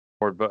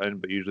record button,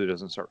 but usually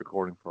doesn't start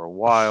recording for a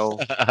while.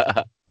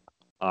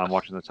 I'm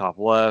watching the top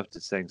left.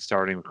 It's saying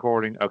starting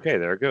recording. Okay,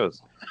 there it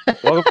goes.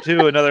 Welcome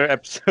to another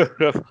episode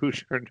of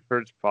Hoosier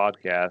Nerds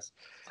Podcast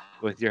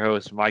with your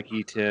hosts,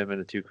 Mikey, Tim, and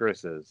the two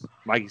Chris's.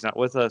 Mikey's not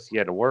with us. He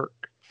had to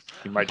work.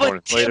 He might join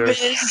us later.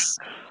 Is.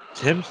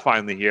 Tim's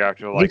finally here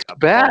after He's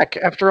back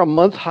after a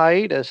month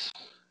hiatus.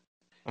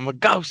 I'm a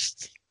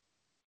ghost.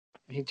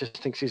 He just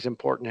thinks he's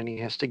important and he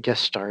has to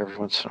guest star every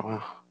once in a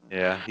while.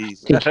 Yeah,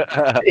 he's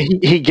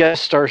He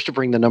guest stars to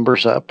bring the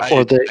numbers up.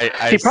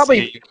 He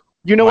probably,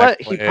 you know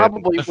what? He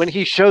probably, when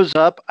he shows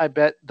up, I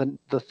bet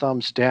the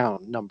thumbs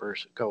down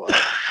numbers go up.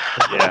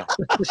 Yeah.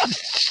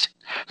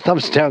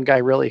 Thumbs down guy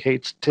really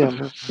hates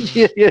Tim.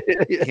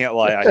 Can't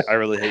lie, I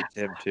really hate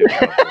Tim too.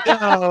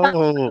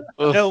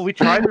 No, we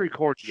tried to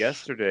record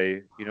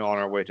yesterday, on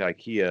our way to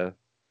IKEA,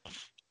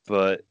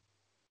 but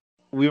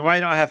we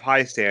might not have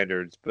high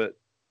standards, but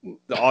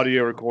the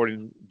audio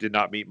recording did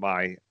not meet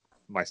my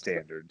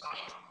standards.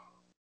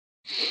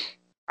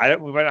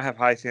 We might not have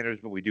high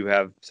standards, but we do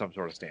have some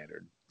sort of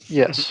standard.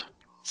 Yes.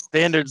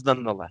 Standards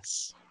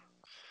nonetheless.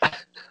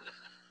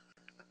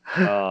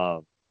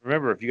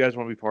 Remember, if you guys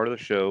want to be part of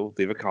the show,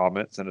 leave a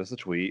comment, send us a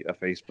tweet, a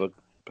Facebook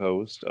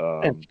post.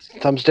 And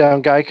thumbs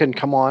down guy can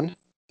come on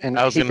and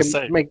he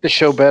can make the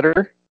show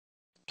better.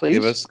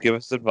 Please give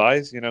us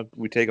advice.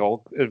 We take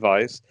all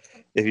advice.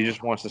 If he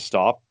just wants to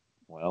stop,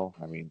 well,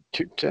 I mean,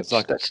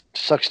 that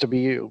sucks to be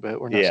you,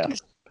 but we're not. Yeah.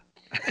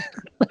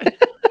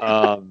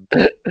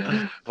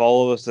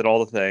 Follow us at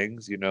all the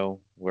things.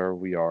 Where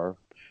we are: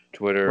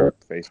 Twitter,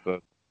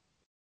 Facebook.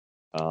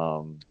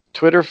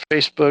 Twitter,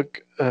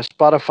 Facebook,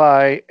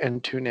 Spotify,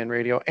 and TuneIn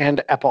Radio,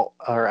 and Apple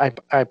or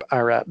blah,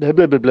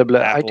 blah, blah, blah,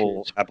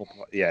 Apple, iTunes. Apple,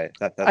 yeah,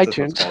 that's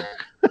iTunes.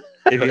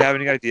 If you have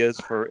any ideas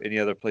for any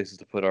other places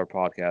to put our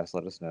podcast,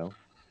 let us know.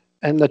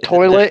 And the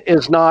toilet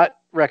is not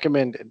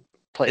recommended.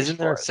 Isn't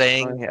there a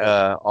saying,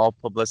 all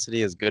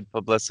publicity is good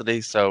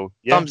publicity? So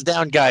thumbs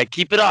down, guy,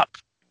 keep it up.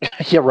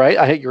 Yeah, right.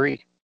 I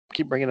agree.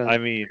 Keep bringing it.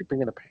 Keep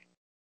bringing it.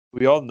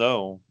 We all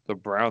know the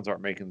Browns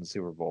aren't making the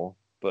Super Bowl.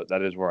 But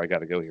that is where I got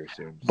to go here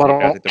soon. But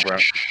I think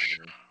the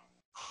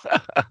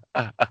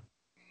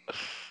Browns.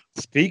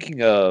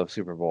 Speaking of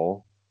Super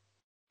Bowl,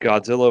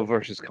 Godzilla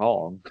versus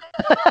Kong.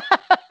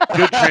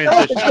 Good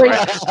transition.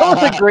 That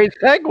was a great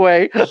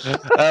segue.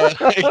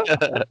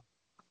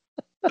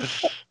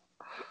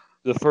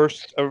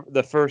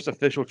 The first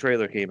official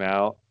trailer came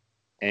out,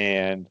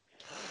 and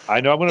I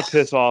know I'm going to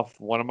piss off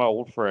one of my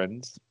old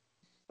friends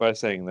by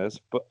saying this,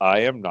 but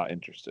I am not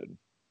interested.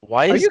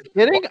 Are you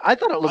kidding? I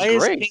thought it looked great.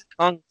 Why is King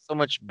Kong so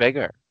much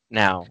bigger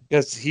now?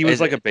 Because he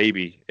was like a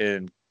baby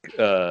in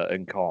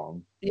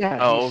Kong.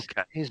 Yeah.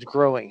 Okay. He's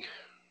growing.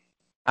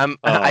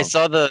 I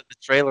saw the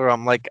trailer.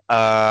 I'm like,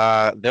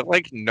 they're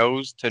like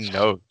nose to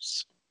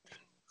nose.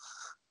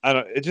 I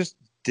don't. It just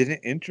didn't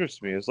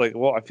interest me. It's like,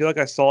 well, I feel like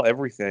I saw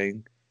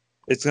everything.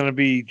 It's gonna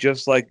be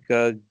just like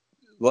the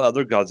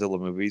other Godzilla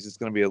movies. It's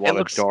gonna be a lot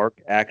of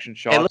dark action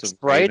shots. It looks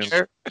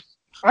brighter.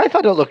 I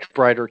thought it looked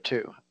brighter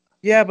too.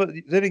 Yeah, but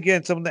then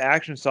again, some of the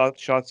action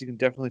shots you can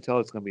definitely tell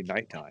it's going to be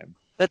nighttime.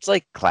 That's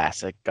like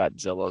classic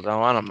Godzilla,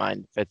 though. I don't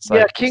mind if it's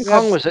King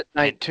Kong was at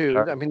night too.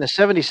 I mean, the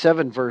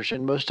 '77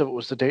 version, most of it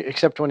was the day,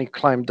 except when he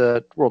climbed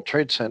the World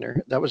Trade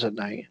Center. That was at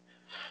night,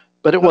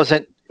 but it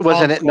wasn't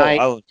at night.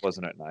 Island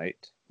wasn't at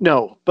night.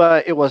 No,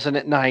 but it wasn't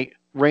at night,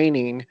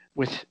 raining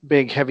with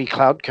big heavy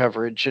cloud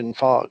coverage and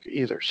fog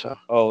either. So.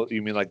 Oh,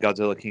 you mean like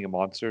Godzilla King of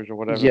Monsters or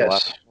whatever? Yes. The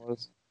last one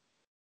was?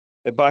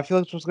 But I feel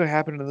like that's what's going to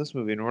happen in this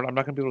movie, and I'm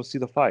not going to be able to see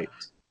the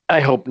fights.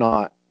 I hope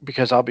not,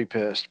 because I'll be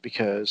pissed.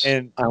 Go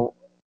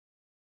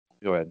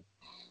ahead.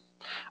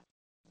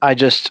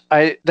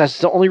 That's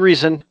the only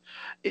reason.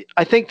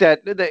 I think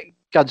that the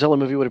Godzilla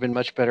movie would have been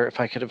much better if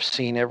I could have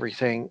seen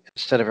everything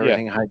instead of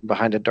everything hiding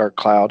behind a dark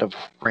cloud of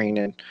rain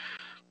and,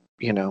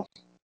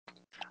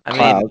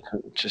 clouds.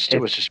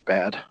 It was just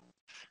bad.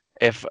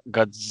 If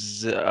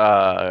Godzilla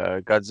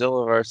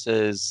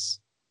versus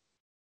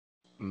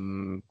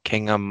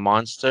King of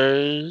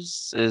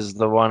Monsters is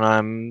the one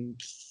I'm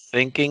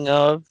thinking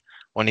of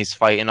when he's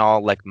fighting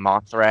all like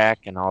Mothrak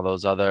and all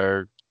those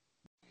other.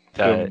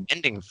 The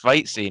ending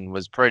fight scene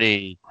was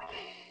pretty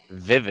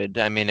vivid.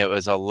 I mean, it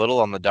was a little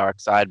on the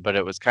dark side, but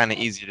it was kind of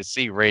easy to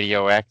see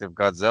radioactive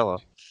Godzilla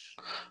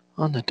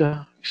on the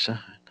dark side.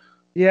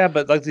 Yeah,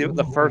 but like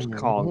the first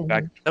Kong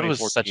back in 2014, that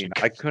was such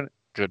I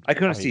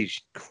couldn't see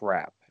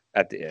crap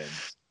at the end.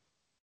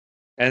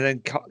 And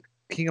then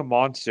King of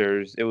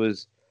Monsters, it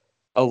was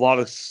a lot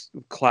of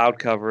cloud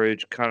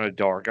coverage, kind of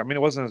dark. I mean,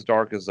 it wasn't as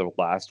dark as the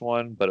last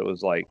one, but it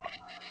was like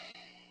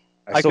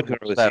I still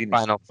couldn't really see that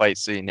final fight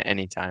scene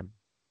anytime.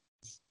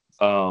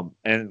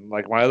 And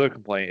like my other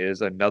complaint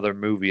is another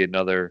movie,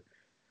 another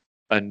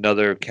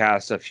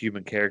cast of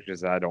human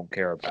characters that I don't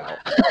care about.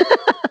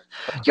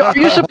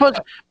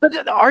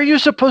 Are you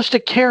supposed to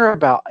care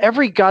about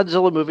every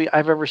Godzilla movie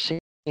I've ever seen?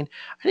 I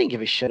didn't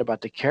give a shit about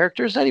the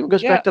characters. That even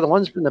goes back to the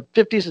ones from the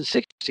 50s and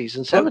 60s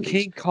and 70s.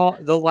 King Kong,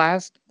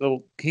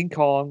 the King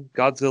Kong,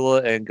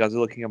 Godzilla, and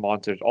Godzilla King of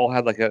Monsters all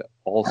had like an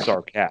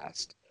all-star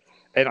cast.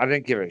 And I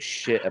didn't give a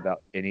shit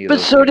about any of But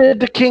those. so did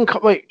the King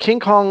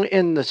Kong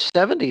in the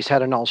 70s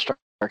had an all-star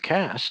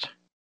cast.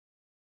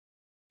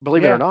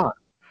 Believe it or not.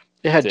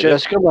 It had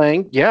Jessica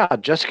Lange. Yeah,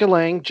 Jessica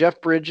Lange, Jeff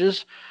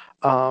Bridges,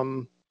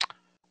 Charles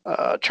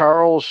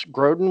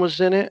Grodin was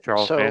in it.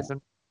 Charles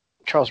Manson.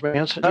 Charles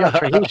Manson.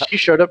 Yeah, he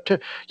showed up too.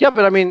 Yeah,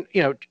 but I mean,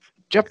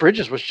 Jeff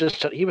Bridges was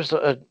he was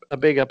a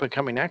big up and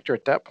coming actor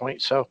at that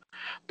point. So,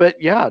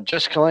 but yeah,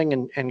 Jessica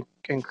Lange and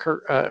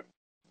Kurt,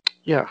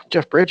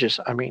 Jeff Bridges.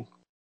 I mean,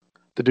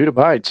 the dude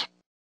abides.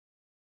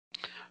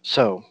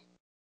 So,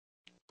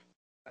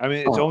 I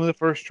mean, it's only the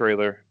first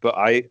trailer, but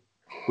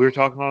we were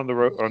talking on the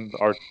road on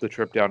the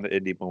trip down to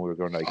Indy when we were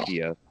going to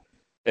IKEA,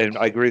 and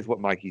I agree with what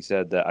Mikey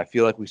said that I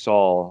feel like we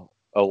saw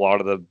a lot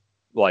of the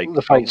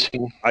fight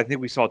scene. I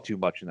think we saw too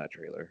much in that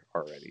trailer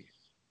already.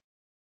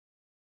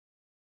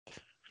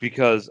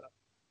 Because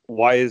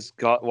why is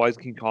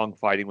King Kong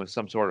fighting with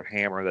some sort of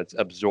hammer that's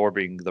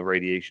absorbing the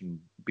radiation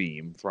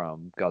beam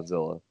from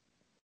Godzilla?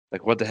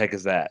 Like, what the heck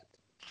is that?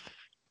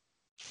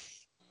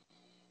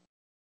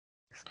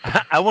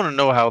 I want to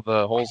know how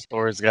the whole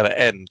story's gonna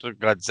end.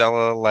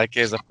 Godzilla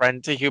is a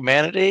friend to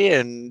humanity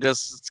and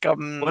just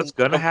What's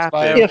gonna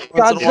happen if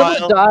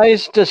Godzilla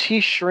dies? Does he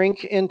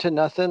shrink into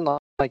nothing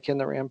like in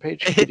the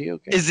Rampage video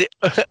game? Is it?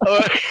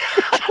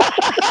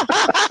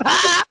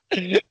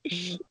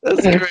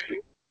 That's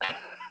great.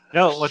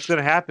 No, what's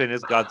gonna happen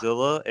is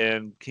Godzilla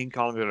and King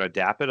Kong are gonna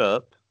dap it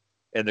up,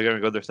 and they're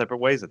gonna go their separate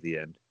ways at the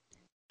end.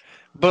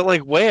 But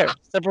where?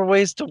 Separate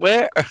ways to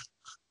where?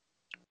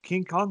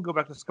 King Kong go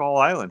back to Skull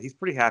Island. He's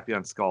pretty happy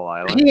on Skull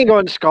Island. He ain't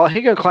going to Skull.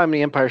 He gonna climb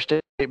the Empire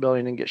State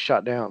Building and get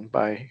shot down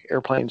by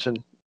airplanes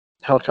and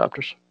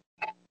helicopters.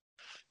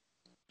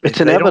 It's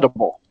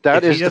inevitable.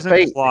 That is the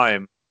fate.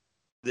 Climb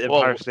the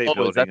Empire State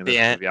Building in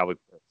this movie, I'll be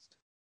pissed.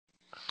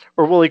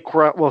 Or will he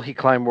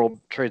climb World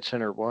Trade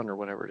Center 1 or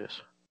whatever it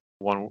is?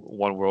 One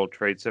World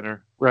Trade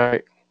Center.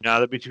 Right. No,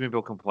 there'd be too many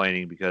people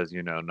complaining because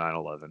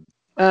 9/11.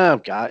 Oh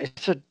God,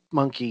 it's a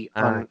monkey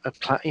on a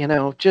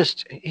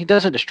just he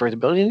doesn't destroy the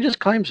building, he just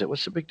climbs it.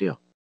 What's the big deal?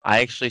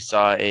 I actually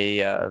saw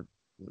a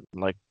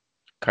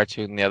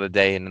cartoon the other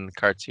day, and in the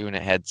cartoon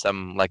it had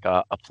some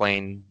a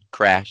plane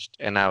crashed,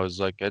 and I was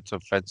like, it's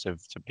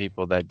offensive to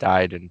people that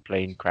died in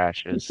plane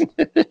crashes.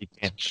 You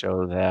can't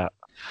show that.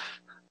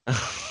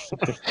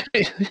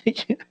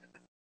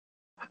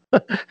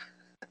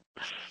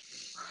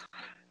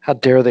 How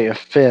dare they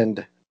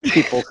offend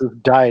people who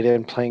died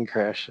in plane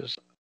crashes?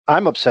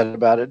 I'm upset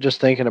about it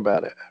just thinking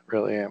about it. I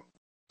really am.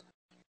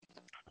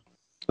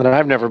 And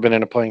I've never been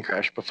in a plane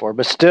crash before,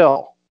 but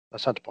still,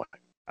 that's not the point.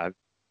 I've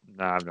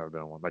never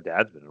been in one. My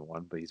dad's been in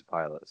one, but he's a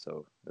pilot,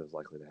 so it was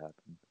likely to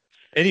happen.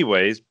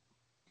 Anyways,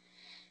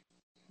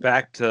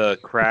 back to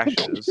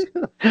crashes.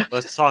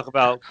 Let's talk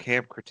about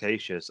Camp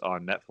Cretaceous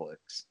on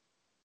Netflix.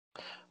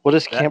 What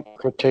is Camp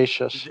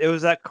Cretaceous? It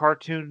was that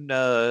cartoon.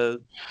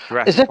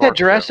 Jurassic is that Park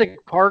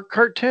Jurassic Park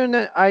cartoon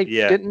that I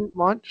didn't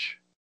watch?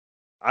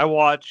 I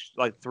watched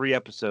 3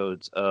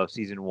 episodes of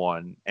season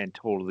 1 and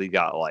totally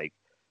got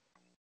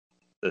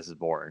this is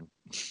boring.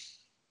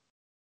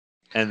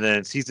 And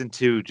then season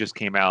 2 just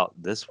came out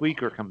this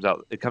week, or comes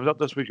out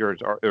this week, or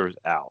it's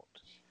out.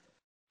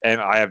 And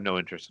I have no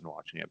interest in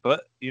watching it.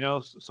 But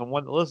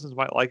someone that listens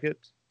might like it.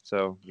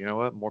 So you know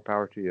what? More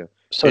power to you.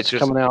 So it's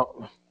coming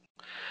out.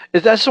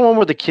 Is that the one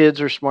where the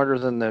kids are smarter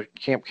than the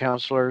camp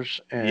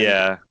counselors? And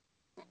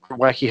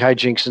wacky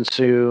hijinks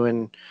ensue,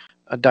 and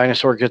a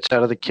dinosaur gets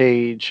out of the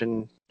cage,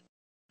 and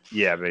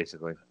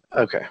basically.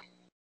 Okay.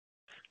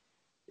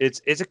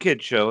 It's a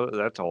kid show.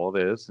 That's all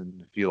it is.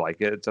 And if you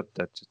like it,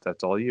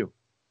 that's all you.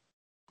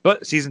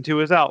 But season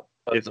 2 is out.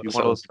 If you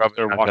want to listen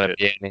to it, watch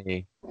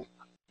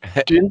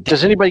it.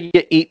 Does anybody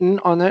get eaten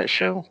on that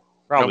show?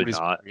 Probably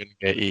not. Gonna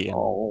get eaten.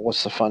 Oh,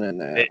 what's the fun in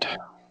that?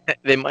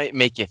 They might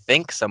make you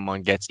think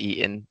someone gets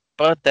eaten,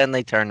 but then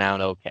they turn out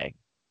okay.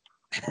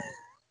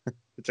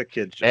 It's a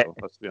kid show.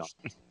 Let's be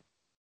honest.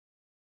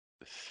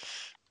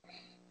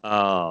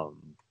 All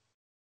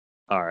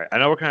right. I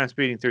know we're kind of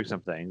speeding through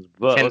some things,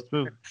 but let's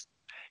move.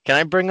 Can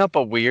I bring up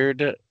a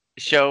weird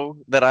show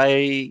that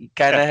I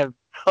kind of have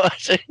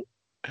watching?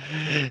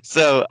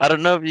 So I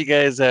don't know if you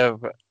guys have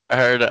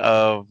heard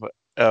of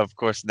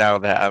course, now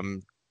that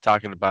I'm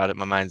talking about it,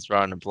 my mind's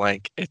drawing a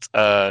blank. It's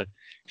a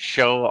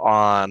show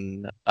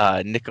on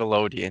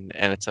Nickelodeon,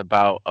 and it's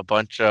about a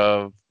bunch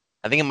of,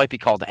 I think it might be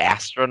called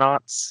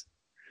Astronauts.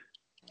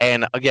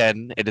 And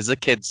again, it is a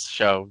kids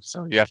show,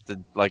 so you have to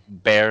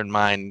bear in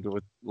mind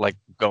with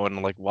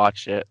going to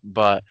watch it.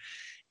 But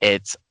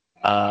it's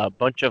a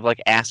bunch of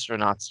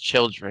astronauts'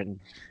 children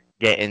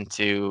get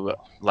into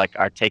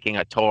are taking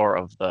a tour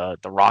of the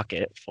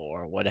rocket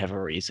for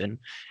whatever reason,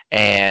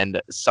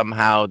 and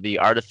somehow the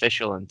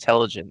artificial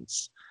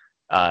intelligence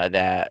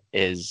that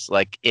is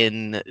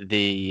in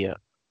the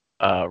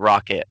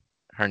rocket,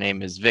 her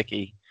name is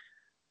Vicky,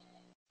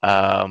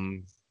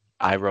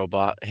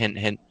 iRobot, hint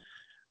hint,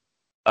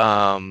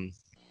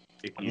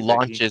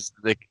 launches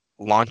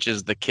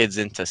the kids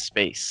into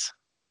space.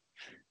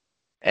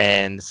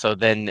 And so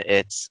then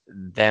it's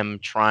them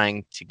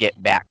trying to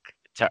get back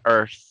to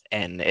Earth,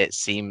 and it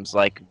seems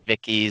like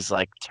Vicky's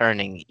like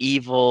turning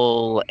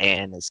evil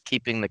and is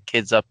keeping the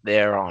kids up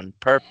there on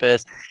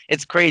purpose.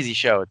 It's a crazy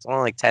show. It's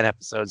only like 10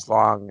 episodes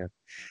long. I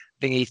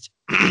think each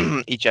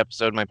each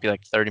episode might be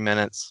like 30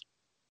 minutes.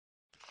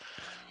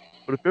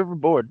 But if you're ever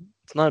bored,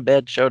 it's not a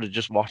bad show to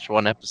just watch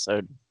one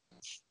episode.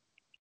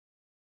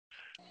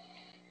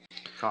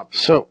 Copy.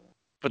 So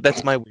But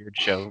that's my weird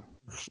show.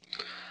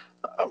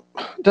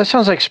 that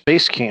sounds like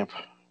Space Camp,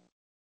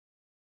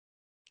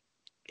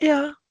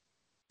 Yeah.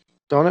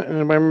 don't it?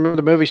 Anybody remember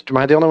the movie? Am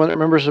I the only one that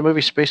remembers the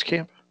movie Space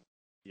Camp?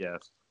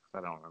 Yes,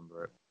 I don't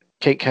remember it.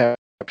 Kate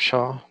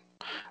Capshaw,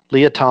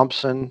 Leah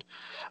Thompson,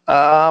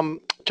 John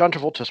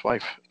Travolta's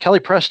wife, Kelly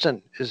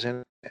Preston is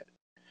in it,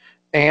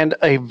 and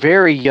a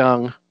very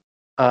young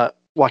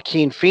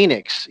Joaquin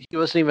Phoenix. He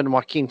wasn't even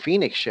Joaquin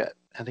Phoenix yet.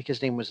 I think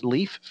his name was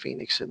Leaf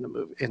Phoenix in the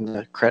movie. In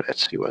the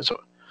credits, he was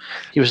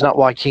not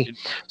Joaquin.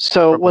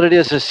 So what it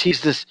is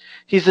he's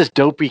this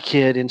dopey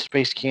kid in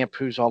Space Camp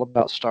who's all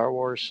about Star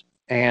Wars,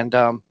 and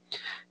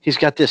he's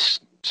got this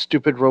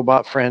stupid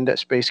robot friend at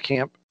Space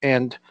Camp,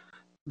 and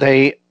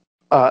they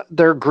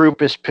their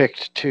group is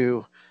picked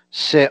to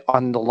sit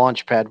on the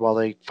launch pad while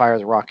they fire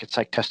the rockets,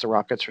 like test the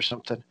rockets or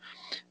something.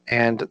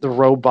 And the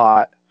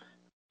robot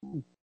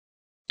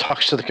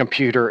talks to the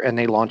computer, and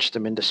they launch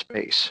them into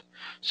space.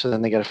 So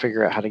then they got to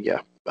figure out how to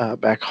get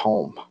back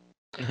home.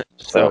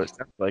 So it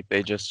sounds like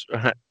they just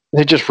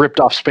They just ripped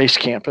off Space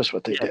Camp, is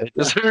what they yeah, did.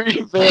 they just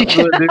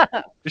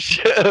revamped the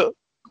show.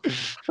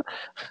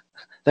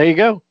 There you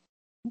go.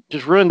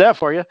 Just ruined that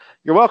for you.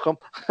 You're welcome.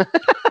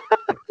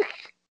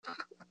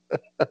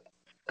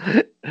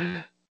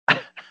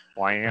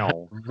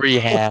 Wow.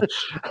 Rehash.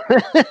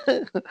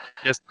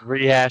 Just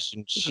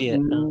rehashing shit.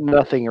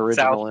 Nothing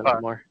original South Park.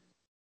 anymore.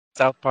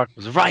 South Park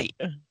was right.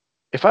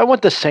 If I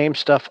want the same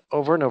stuff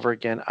over and over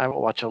again, I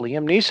will watch a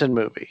Liam Neeson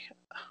movie.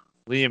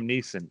 Liam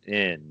Neeson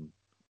in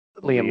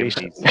Liam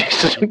Neeson.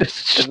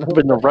 It's just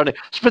been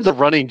the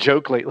running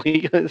joke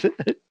lately.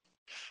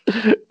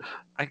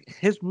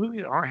 His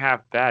movies aren't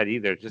half bad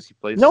either. Just he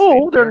plays.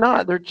 No, they're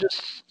not. They're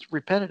just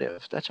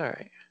repetitive. That's all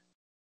right.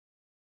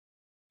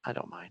 I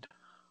don't mind.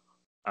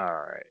 All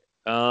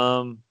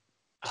right.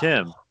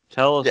 Tim,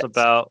 tell us Yes.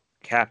 about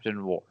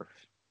Captain Worf.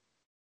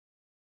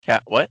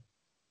 What?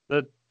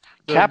 The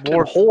Captain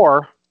Worf,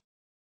 Whore.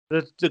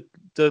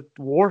 the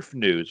Worf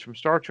news from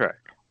Star Trek.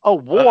 Oh,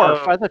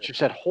 Worf. I thought you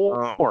said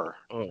whore.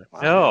 Oh.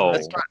 No.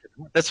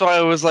 That's why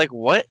I was like,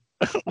 what?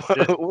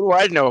 What do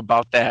I know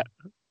about that?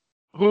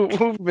 Who've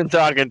you been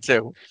talking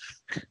to?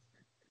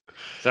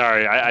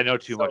 Sorry, I know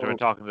too much. I've So- been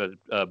talking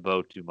to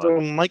Bo too much. So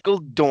Michael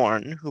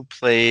Dorn, who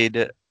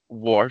played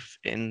Worf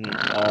in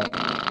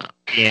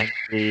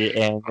TNG,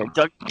 and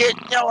you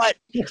know what?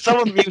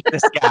 Someone mute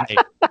this guy.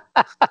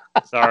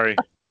 Sorry.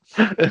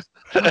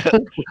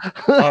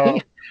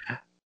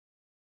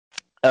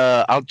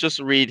 I'll just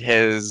read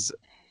his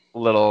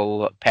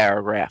little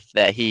paragraph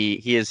that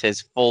he is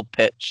his full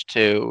pitch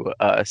to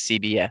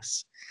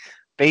CBS.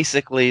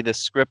 Basically, the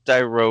script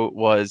I wrote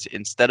was,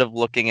 instead of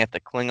looking at the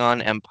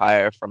Klingon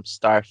Empire from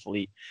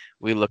Starfleet,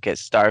 we look at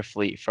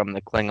Starfleet from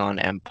the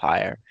Klingon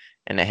Empire.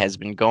 And it has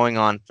been going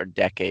on for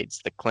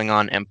decades. The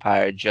Klingon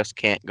Empire just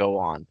can't go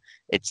on.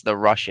 It's the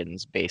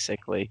Russians,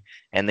 basically.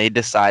 And they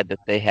decide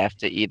that they have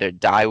to either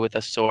die with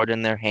a sword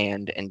in their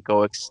hand and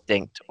go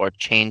extinct, or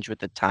change with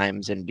the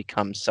times and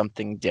become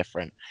something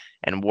different.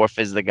 And Worf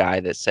is the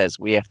guy that says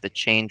we have to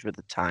change with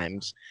the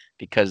times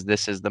because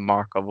this is the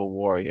mark of a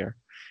warrior.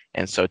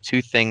 And so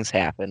two things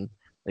happen.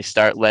 They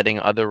start letting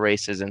other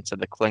races into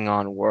the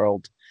Klingon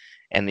world.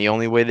 And the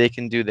only way they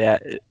can do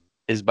that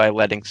is by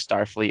letting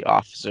Starfleet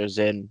officers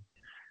in.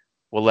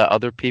 We'll let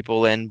other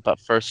people in, but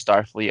first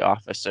Starfleet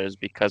officers,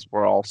 because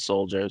we're all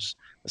soldiers.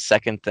 The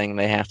second thing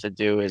they have to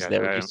do is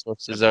their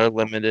resources are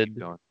limited,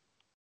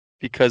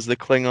 because the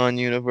Klingon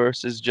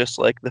universe is just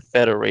like the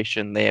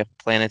Federation. They have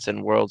planets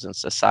and worlds and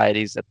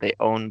societies that they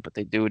own, but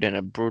they do it in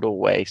a brutal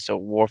way. So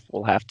Worf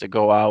will have to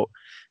go out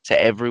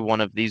to every one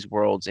of these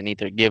worlds and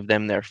either give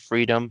them their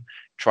freedom,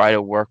 try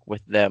to work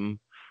with them,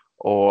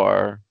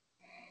 or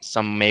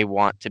some may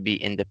want to be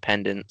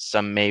independent.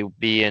 Some may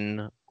be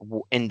in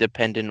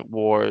independent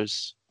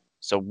wars.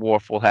 So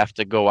Worf will have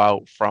to go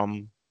out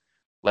from,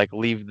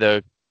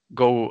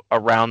 go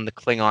around the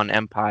Klingon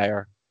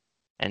Empire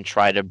and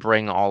try to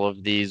bring all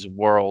of these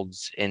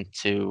worlds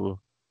into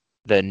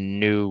the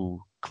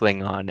new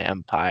Klingon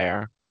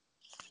Empire.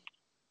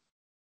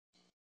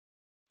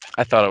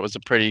 I thought it was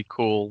a pretty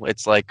cool,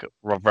 it's like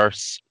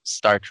reverse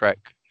Star Trek.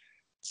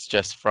 It's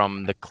just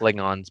from the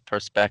Klingons'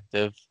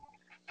 perspective.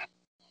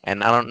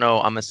 And I don't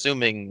know, I'm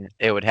assuming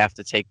it would have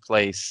to take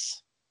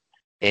place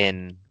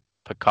in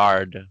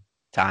Picard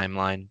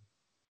timeline.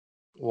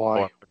 Why?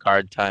 Or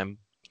Picard time.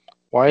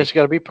 Why has it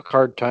got to be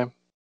Picard time?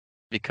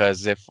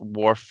 Because if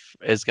Worf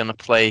is going to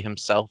play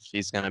himself,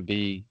 he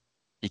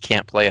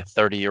can't play a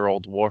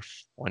 30-year-old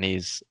Worf when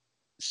he's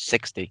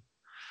 60.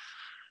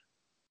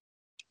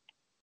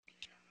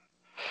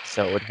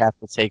 So it would have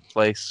to take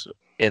place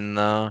in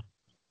the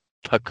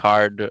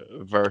Picard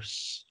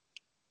verse.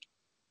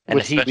 And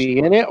Would he be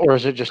in it, or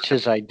is it just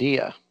his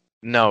idea?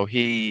 No,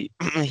 he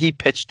he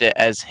pitched it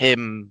as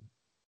him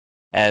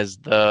as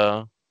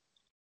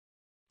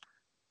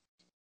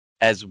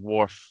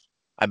Worf.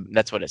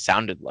 That's what it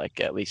sounded like,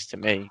 at least to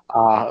me.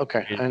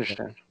 Okay, I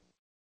understand.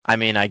 I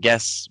mean, I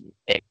guess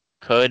it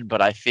could,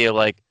 but I feel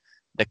like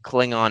the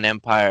Klingon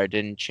Empire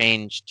didn't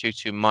change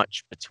too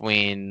much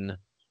between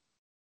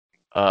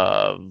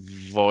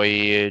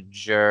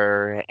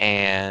Voyager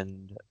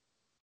and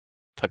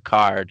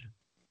Picard.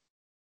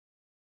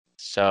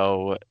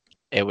 So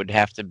it would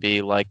have to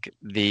be like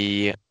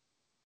the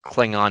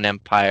Klingon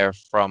Empire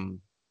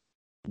from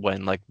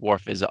when like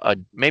Worf is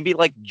maybe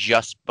like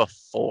just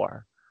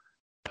before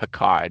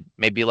Picard,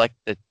 maybe like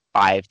the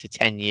 5 to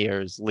 10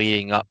 years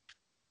leading up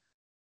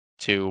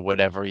to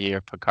whatever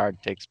year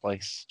Picard takes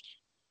place.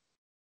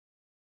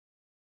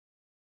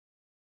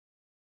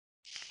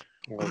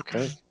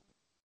 Okay.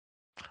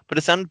 But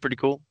it sounded pretty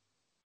cool.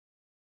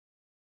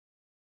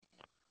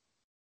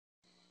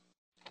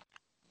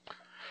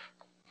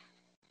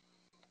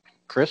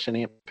 Chris,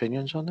 any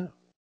opinions on that?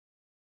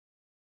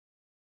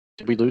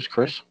 Did we lose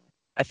Chris?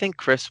 I think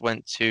Chris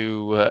went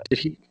to Did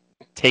he?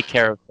 take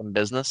care of some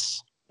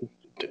business.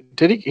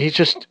 Did he? He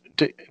just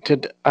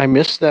did. I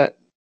miss that.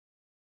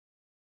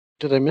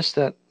 Did I miss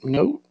that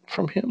note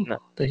from him? No.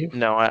 That he,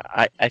 No,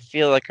 I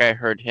feel like I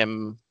heard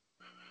him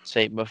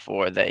say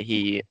before that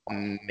he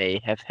may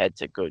have had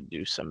to go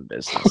do some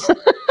business.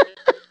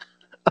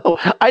 oh,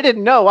 I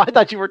didn't know. I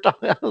thought you were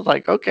talking. I was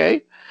like,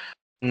 okay.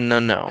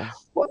 No.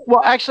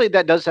 Well, actually,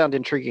 that does sound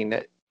intriguing.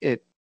 That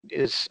it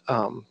is.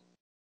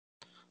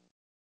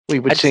 We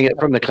would see it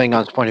from the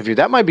Klingons' point of view.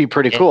 That might be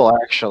pretty cool,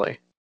 actually.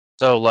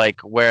 So, like,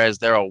 whereas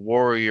they're a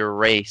warrior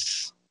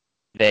race,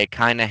 they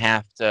kind of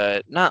have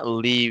to not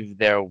leave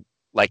their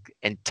like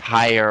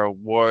entire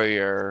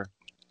warrior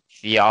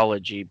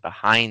theology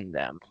behind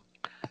them,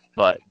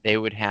 but they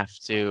would have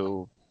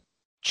to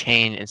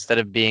change. Instead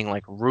of being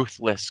like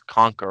ruthless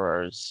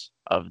conquerors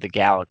of the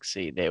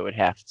galaxy, they would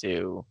have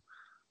to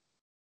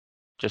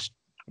just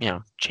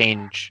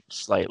change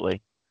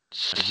slightly.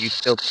 You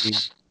still be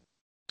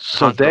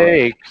So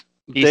they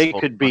peaceful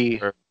could be.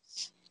 conquerors.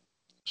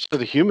 So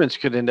the humans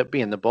could end up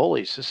being the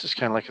bullies. This is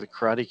kind of like the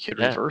Karate Kid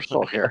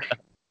reversal here.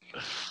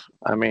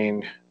 I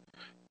mean,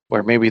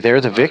 where maybe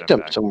they're the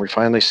victims, and we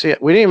finally see it.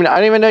 I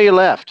didn't even know you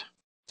left.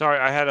 Sorry,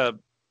 I had a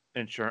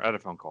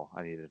phone call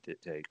I needed to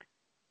take.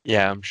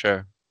 Yeah, I'm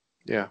sure.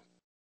 Yeah.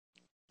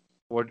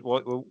 Where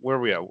are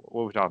we at?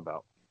 What are we talking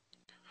about?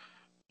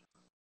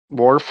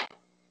 Worf.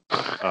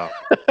 Oh,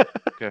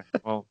 okay.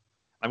 Well,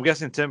 I'm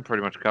guessing Tim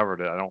pretty much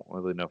covered it. I don't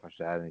really know if I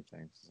should add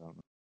anything. So,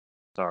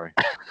 sorry.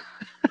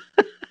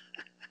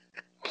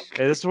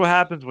 Hey, this is what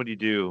happens when you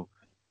do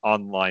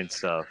online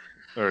stuff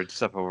or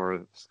stuff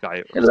over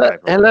Skype.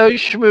 Hello,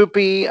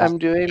 Schmoopy. I'm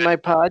doing my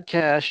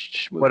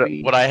podcast.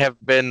 Schmoopy. Would I have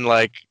been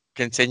like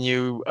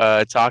continue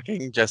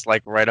talking just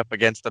like right up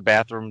against the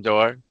bathroom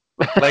door?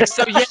 Like,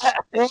 so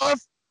yeah,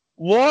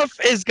 Worf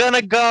is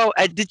gonna go.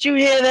 Did you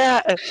hear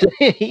that?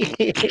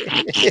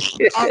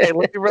 Okay, let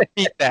me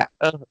repeat that.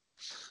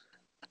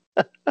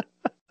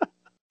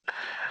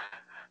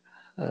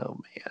 Oh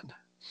man,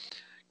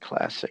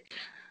 classic.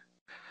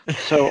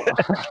 So,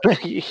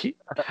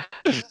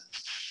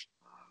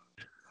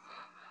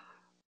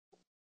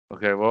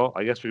 okay, well,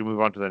 I guess we can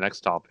move on to the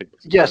next topic.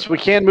 Yes, we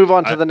can move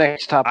on to the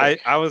next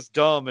topic. I was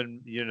dumb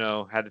and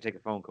had to take a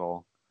phone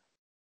call.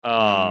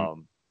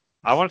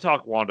 I want to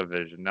talk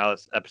WandaVision now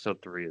that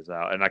episode 3 is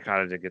out, and I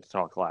kind of didn't get to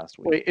talk last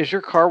week. Wait, is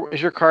your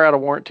car out of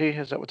warranty?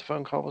 Is that what the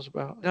phone call was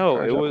about?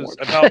 No, it was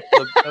about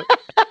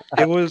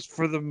it was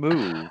for the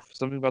move.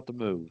 Something about the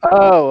move.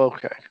 Oh,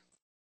 okay.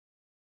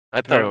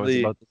 I thought it was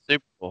about the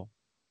Super Bowl.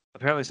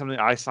 Apparently, something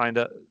I signed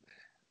up.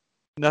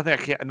 Nothing I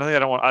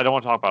don't want to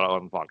talk about it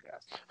on the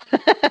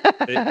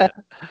podcast.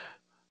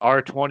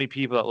 Our 20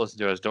 people that listen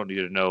to us don't need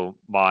to know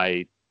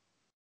my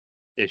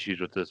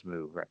issues with this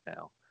move right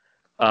now.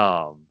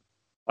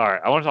 All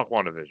right, I want to talk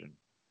WandaVision.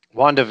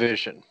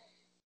 WandaVision.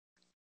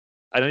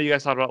 I know you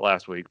guys talked about it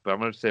last week, but I'm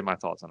going to say my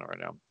thoughts on it right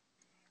now.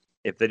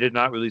 If they did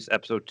not release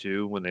episode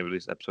 2 when they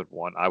released episode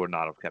 1, I would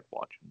not have kept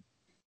watching.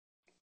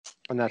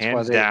 And that's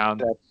hands why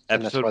down,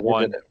 episode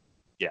 1.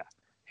 Yeah,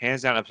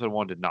 hands down, episode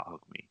 1 did not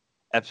hook me.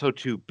 Episode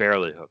 2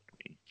 barely hooked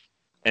me,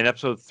 and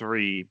episode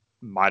 3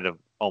 might have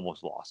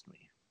almost lost me.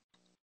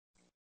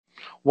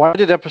 Why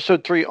did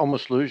episode 3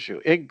 almost lose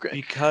you?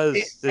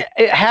 Because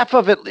half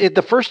of it,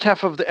 the first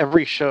half of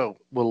every show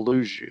will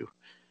lose you,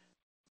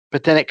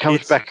 but then it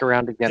comes back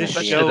around again. This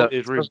show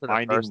is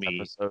reminding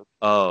me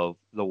of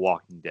The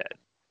Walking Dead,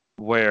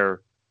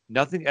 where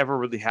nothing ever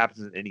really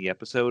happens in any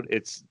episode.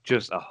 It's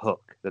just a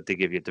hook that they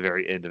give you at the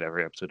very end of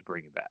every episode to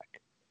bring it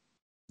back.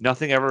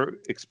 Nothing ever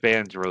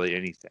expands really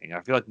anything.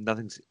 I feel like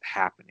nothing's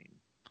happening.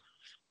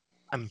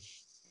 And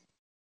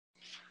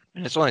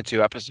it's only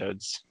 2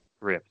 episodes.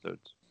 3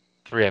 episodes.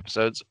 3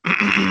 episodes.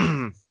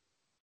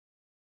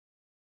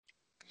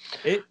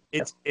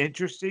 It's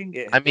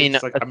interesting.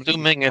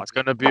 Assuming it's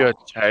going to be a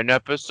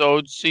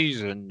 10-episode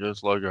season,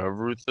 just like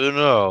everything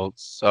else.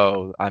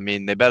 So, I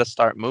mean, they better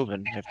start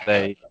moving if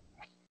they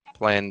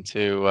plan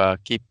to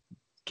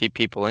keep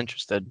people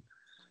interested.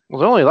 Well,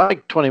 they're only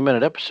like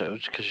 20-minute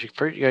episodes because you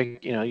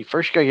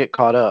first gotta get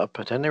caught up,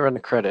 but then they run the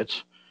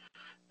credits,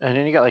 and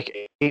then you got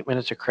like 8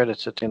 minutes of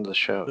credits at the end of the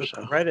show. The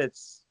So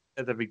credits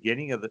at the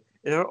beginning of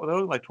they're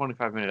only like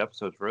 25-minute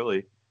episodes,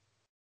 really.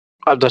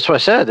 that's what I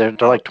said. They're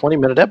like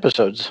 20-minute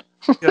episodes.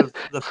 Because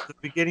the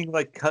beginning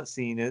like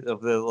cutscene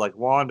of the like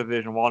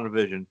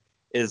WandaVision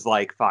is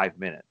like 5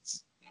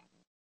 minutes.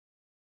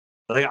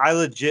 Like I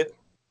legit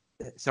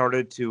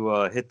started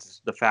to hit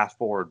the fast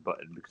forward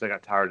button because I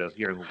got tired of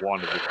hearing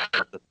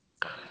WandaVision.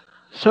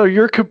 So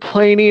you're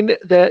complaining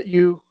that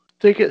you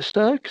think it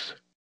sucks?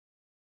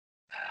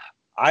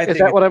 Is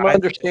that what I'm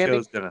understanding?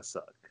 The show's gonna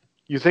suck.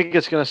 You think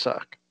it's gonna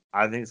suck?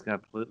 I think it's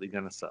completely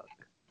gonna suck.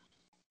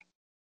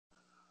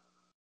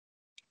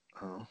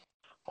 Oh.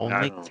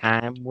 Only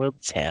time will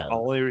tell. The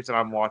only reason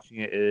I'm watching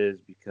it is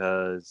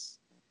because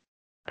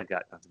I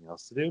got nothing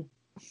else to do.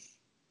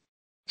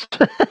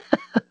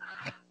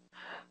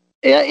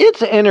 Yeah,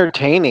 it's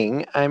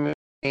entertaining. I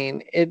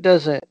mean,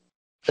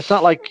 it's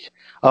not like,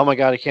 oh my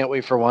God, I can't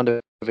wait for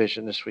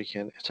WandaVision this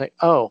weekend. It's like,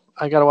 oh,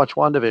 I got to watch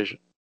WandaVision.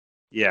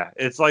 Yeah,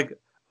 it's like,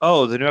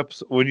 oh, the new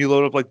episode, when you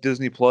load up like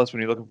Disney Plus,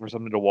 when you're looking for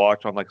something to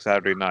watch on like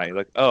Saturday night, you're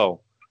like,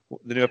 oh,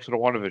 the new episode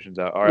of WandaVision's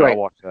out. All right, I'll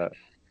watch that.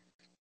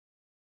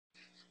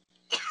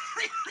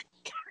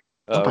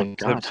 Oh my God.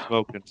 Tim's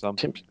smoking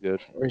something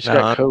good. He's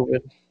got COVID.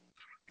 He's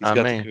got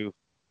the goof.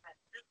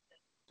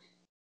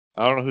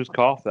 I don't know whose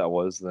cough that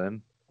was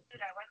then.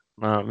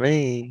 Not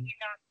me.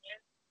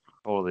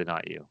 Totally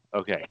not you.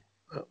 Okay.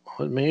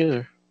 Wasn't me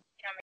either.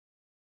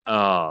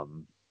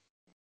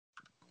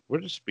 We're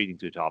just speeding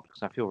through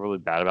topics. I feel really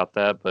bad about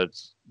that, but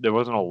there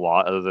wasn't a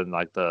lot other than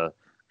like the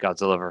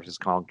Godzilla vs.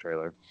 Kong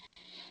trailer.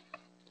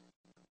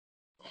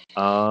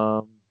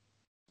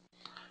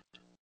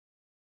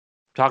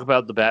 Talk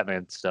about the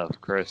Batman stuff,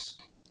 Chris.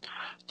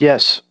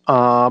 Yes.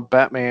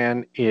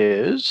 Batman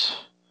is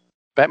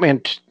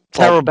Batman.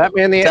 Terrible.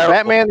 Batman the Terrible.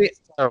 Batman the.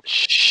 Terrible.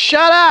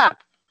 Shut up.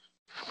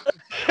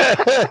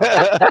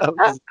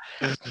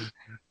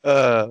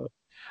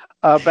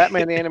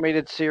 Batman the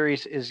Animated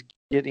Series is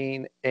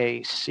getting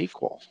a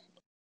sequel.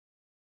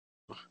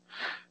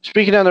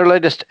 Speaking on their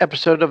latest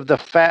episode of the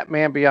Fat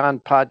Man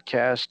Beyond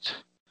podcast,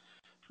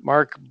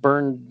 Mark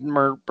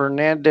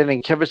Bernandin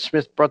and Kevin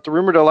Smith brought the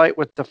rumor to light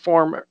with the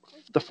former,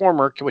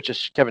 which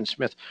is Kevin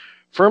Smith,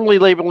 firmly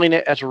labeling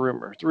it as a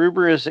rumor. The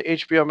rumor is that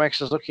HBO Max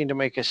is looking to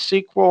make a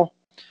sequel,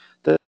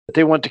 that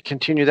they want to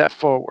continue that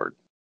forward.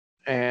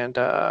 And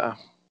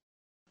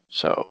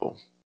so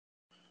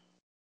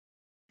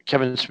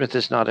Kevin Smith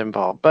is not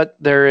involved, but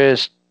there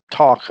is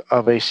talk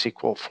of a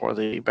sequel for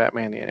the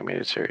Batman the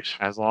Animated Series.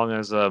 As long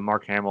as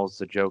Mark Hamill's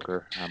the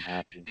Joker, I'm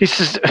happy. He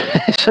says,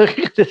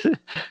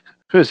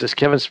 who is this,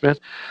 Kevin Smith?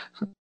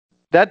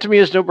 That to me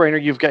is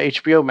no-brainer. You've got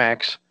HBO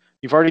Max.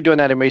 You've already done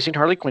that Amazing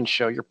Harley Quinn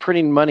show. You're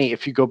printing money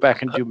if you go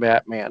back and do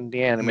Batman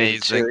the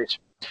Animated Series.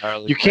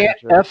 You can't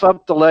F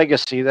up the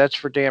legacy, that's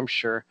for damn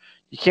sure.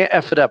 You can't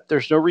F it up.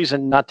 There's no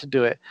reason not to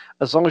do it,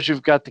 as long as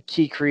you've got the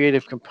key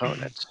creative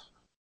components.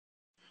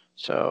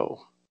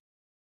 So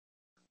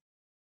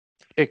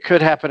it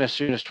could happen as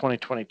soon as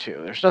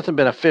 2022. There's nothing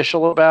been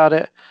official about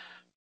it,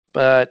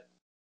 but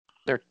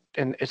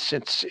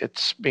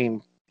it's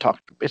being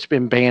talked. It's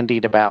been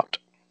bandied about.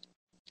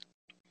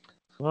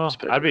 Well,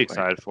 I'd be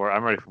excited for it.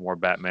 I'm ready for more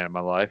Batman in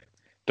my life.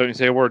 Don't you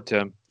say a word,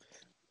 Tim?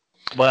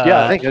 Well,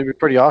 yeah, I think it'd be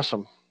pretty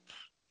awesome.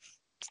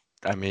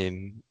 I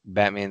mean,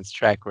 Batman's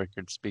track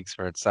record speaks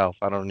for itself.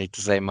 I don't need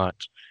to say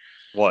much.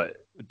 What?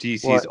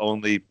 DC's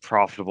only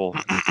profitable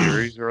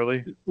series,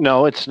 really?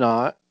 No, it's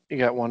not. You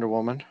got Wonder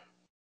Woman.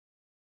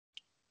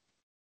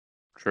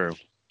 True.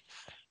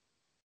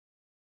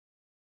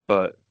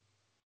 But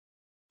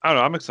I don't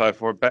know. I'm excited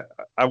for it.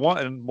 I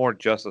want more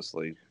Justice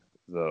League,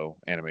 though,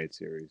 animated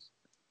series.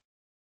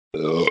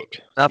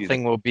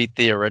 Nothing will beat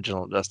the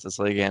original Justice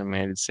League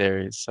animated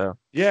series. So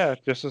yeah,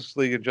 Justice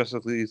League and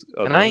Justice League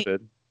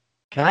Unlimited.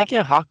 Can I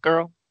get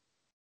Hawkgirl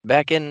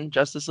back in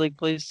Justice League,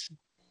 please?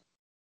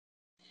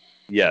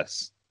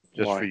 Yes,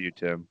 just for you,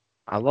 Tim.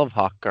 I love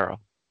Hawkgirl.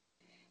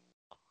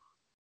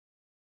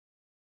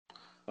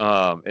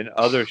 In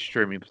other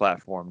streaming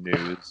platform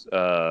news,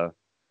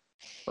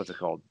 what's it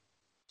called?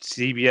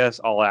 CBS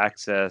All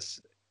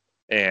Access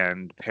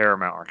and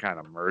Paramount are kind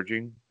of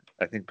merging.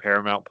 I think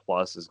Paramount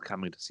Plus is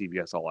coming to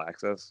CBS All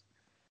Access.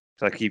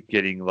 So I keep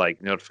getting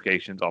like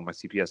notifications on my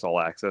CBS All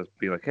Access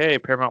being like, hey,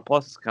 Paramount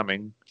Plus is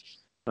coming.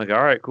 I'm like,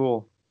 all right,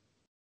 cool.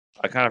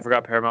 I kind of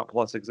forgot Paramount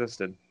Plus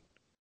existed.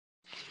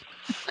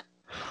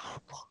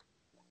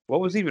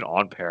 What was even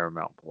on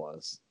Paramount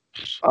Plus?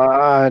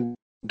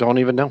 Don't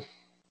even know.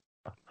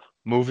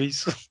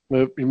 Movies?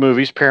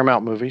 Movies,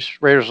 Paramount movies.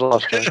 Raiders of the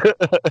Lost Ark.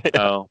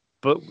 No,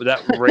 but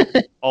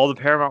all the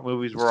Paramount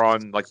movies were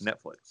on like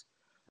Netflix.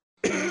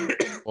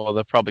 Well,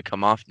 they'll probably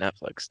come off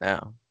Netflix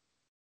now.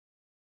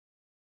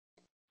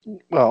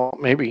 Well,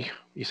 maybe.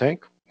 You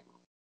think?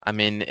 I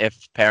mean,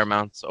 if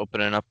Paramount's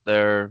opening up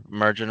their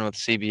merging with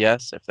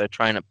CBS, if they're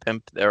trying to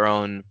pimp their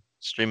own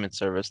streaming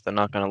service, they're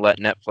not going to let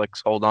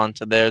Netflix hold on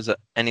to theirs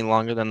any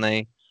longer than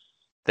they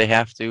They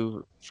have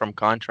to from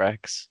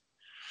contracts.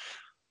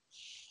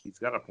 He's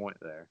got a point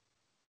there.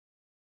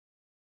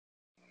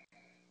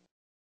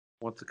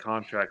 Once the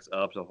contract's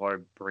up, they'll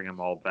probably bring them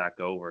all back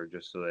over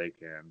just so they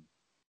can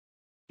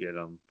get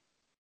them.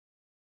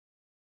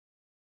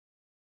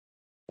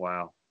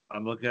 Wow.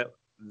 I'm looking at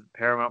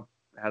Paramount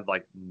had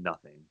like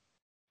nothing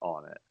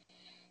on it.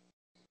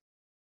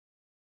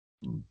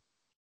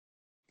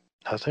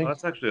 Nothing. Well,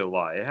 that's actually a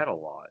lie. It had a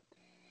lot.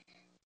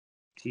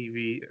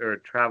 TV or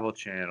Travel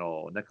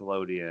Channel,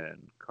 Nickelodeon,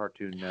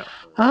 Cartoon Network.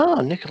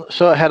 Oh,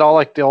 So it had all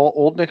like the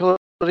old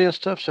Nickelodeon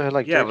stuff. So it had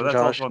like Yeah, Drake but and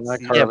that's Josh also and on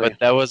iCarly. Yeah, but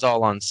that was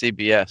all on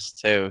CBS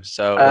too.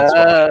 So that's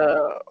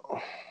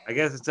why. I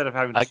guess instead of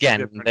having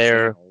Again, two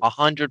they're channels,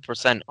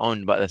 100%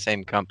 owned by the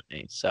same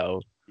company.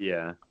 So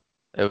yeah,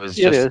 it was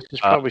It just is. It's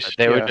probably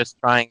they were yeah. just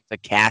trying to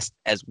cast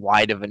as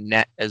wide of a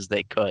net as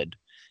they could.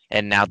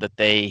 And now that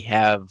they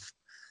have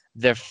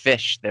their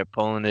fish, they're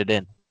pulling it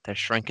in. They're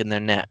shrinking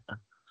their net.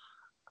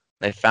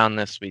 They found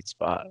their sweet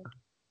spot.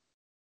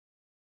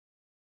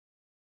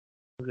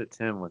 look at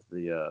Tim with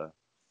the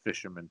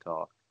fisherman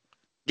talk.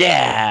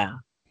 Yeah.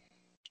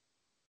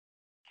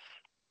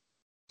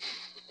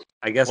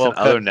 I guess Well, in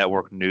other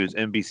network news,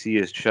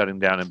 NBC is shutting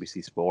down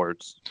NBC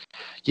Sports.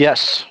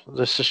 Yes,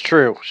 this is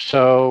true.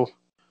 So,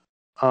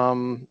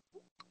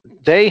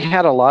 they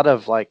had a lot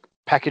of like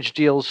package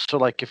deals. So,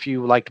 like if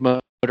you liked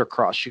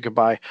motocross, you could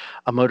buy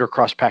a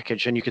motocross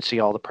package, and you could see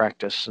all the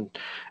practice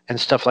and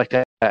stuff like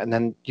that. And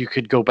then you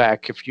could go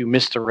back if you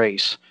missed the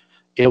race.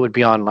 It would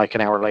be on like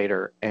an hour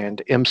later.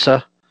 And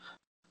IMSA,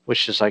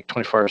 which is like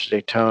 24 hours of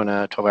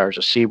Daytona, 12 hours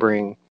of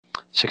Sebring,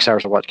 6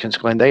 hours of Watkins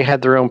Glen, they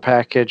had their own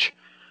package.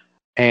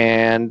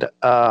 And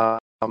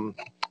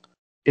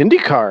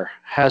IndyCar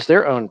has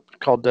their own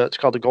it's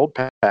called the Gold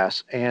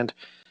Pass, and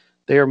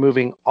they are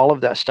moving all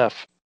of that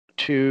stuff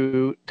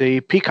to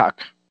the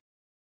Peacock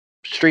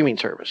streaming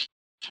service,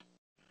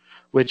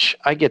 which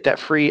I get that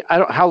free.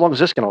 How long is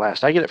this going to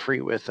last? I get it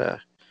free with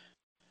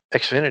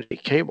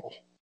Xfinity cable.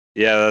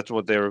 Yeah, that's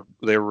what they were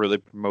really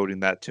promoting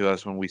that to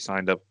us when we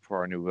signed up for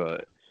our new.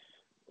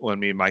 When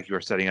me and Mikey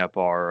were setting up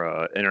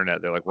our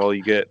internet, they're like, "Well,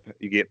 you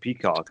get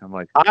Peacock." I'm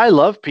like, I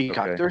love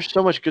Peacock. Okay. There's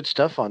so much good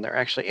stuff on there,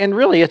 actually, and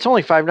really, it's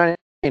only $5.99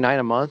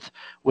 a month,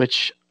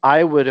 which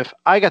I would if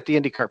I got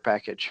the IndyCar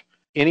package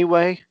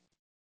anyway.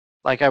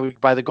 Like I would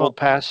buy the Gold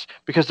Pass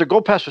because the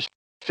Gold Pass was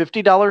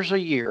 $50 a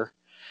year,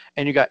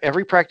 and you got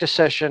every practice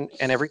session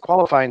and every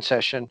qualifying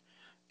session,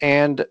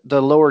 and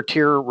the lower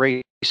tier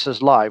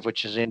races live,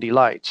 which is Indy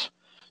Lights.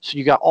 So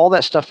you got all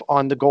that stuff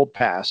on the Gold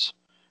Pass,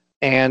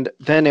 and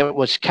then it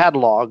was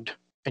cataloged,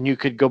 and you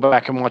could go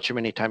back and watch them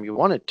anytime you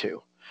wanted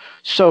to.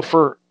 So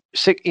for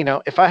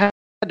if I had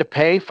to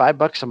pay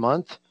 $5 a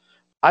month,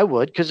 I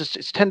would because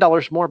it's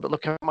 $10 more, but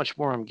look how much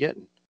more I'm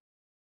getting.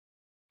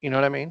 You know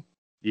what I mean?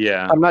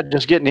 yeah, I'm not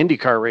just getting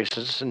IndyCar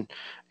races and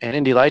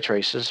Indy Lights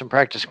races and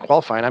practice and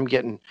qualifying. I'm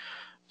getting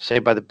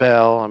Saved by the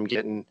Bell. I'm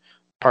getting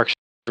Parks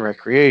and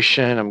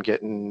Recreation. I'm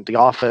getting The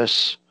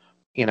Office.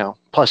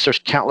 Plus there's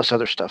countless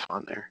other stuff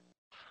on there.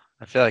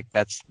 I feel like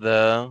that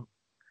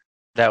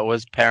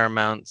was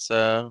Paramount's.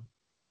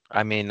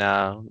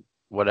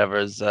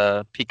 Whatever's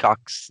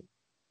Peacock's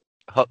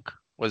hook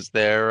was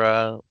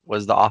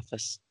was The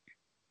Office.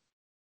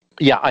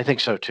 Yeah, I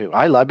think so too.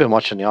 I've been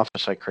watching The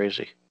Office like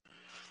crazy.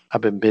 I've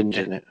been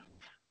binging it.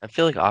 I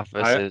feel like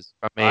Office is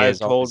for me. I've is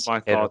told always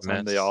my hit or thoughts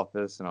on miss. The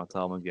Office, and I'll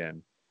tell them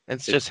again.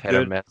 It's just hit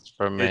or miss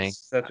for me.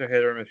 It's such a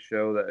hit or miss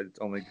show that it's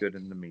only good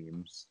in the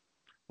memes.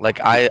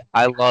 Like I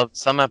love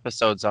some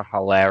episodes are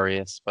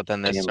hilarious, but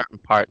then there's Damn. certain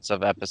parts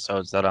of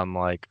episodes that I'm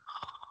like,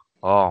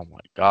 oh my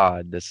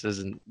god, this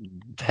isn't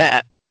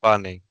that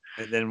funny.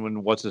 And then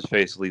when what's his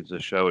face leaves the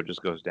show, it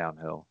just goes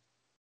downhill.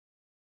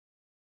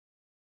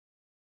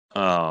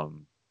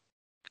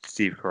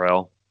 Steve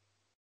Carell.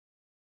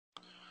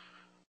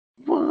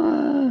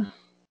 What?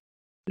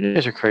 You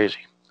guys are crazy.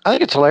 I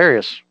think it's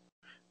hilarious.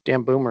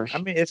 Damn boomers. I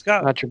mean, it's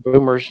got Not your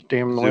boomers,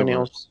 damn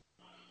millennials.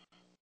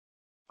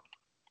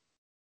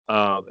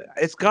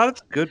 It's got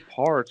its good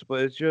parts, but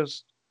it's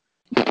just.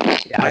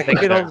 Yeah, I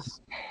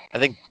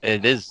think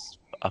it is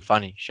a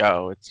funny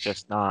show. It's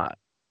just not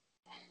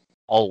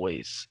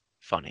always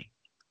funny.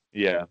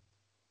 Yeah.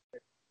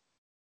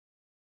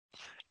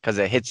 Because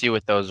it hits you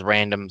with those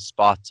random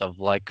spots of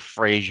like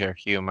Frasier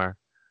humor,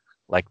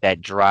 like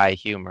that dry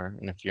humor,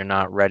 and if you're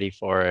not ready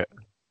for it,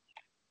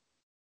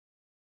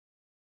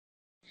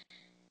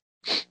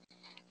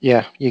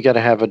 Yeah, you got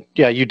to have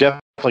you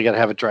definitely got to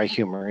have a dry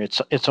humor.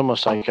 It's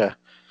almost like a.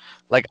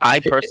 like I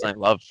personally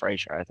love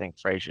Frasier. I think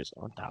Frasier's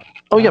on top.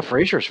 Oh yeah,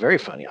 Frasier's very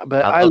funny,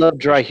 but I love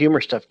dry humor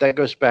stuff. That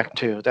goes back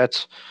to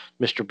that's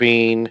Mr.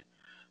 Bean,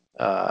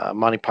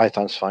 Monty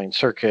Python's Flying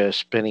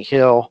Circus, Benny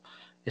Hill.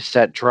 It's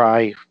that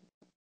dry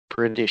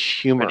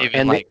British humor. But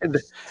even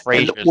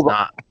Frasier's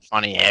not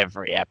funny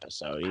every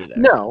episode either.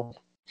 No,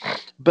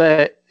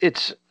 but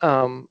it's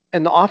and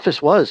The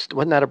Office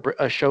wasn't that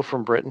a show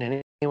from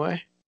Britain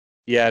anyway?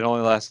 Yeah, it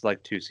only lasted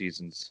like 2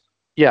 seasons.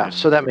 Yeah,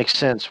 so that makes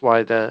sense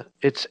why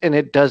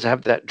it does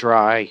have that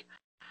dry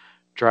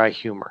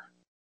humor.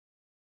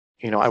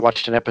 I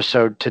watched an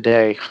episode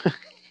today.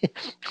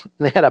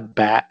 They had a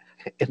bat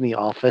in the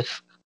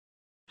office.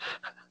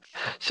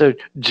 So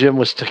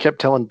Jim kept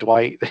telling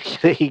Dwight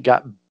that he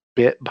got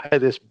bit by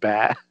this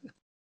bat.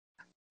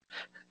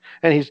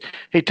 And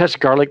he touched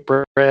garlic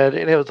bread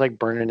and it was like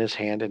burning his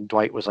hand, and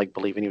Dwight was like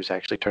believing he was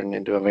actually turning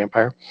into a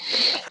vampire.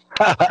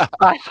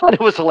 I thought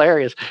it was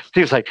hilarious. He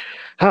was like,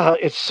 "Oh,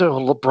 it's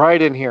so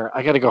bright in here.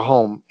 I got to go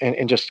home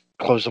and just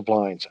close the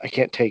blinds. I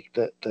can't take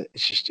the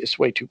it's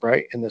way too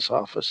bright in this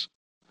office."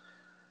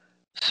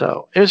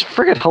 So it was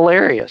friggin'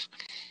 hilarious.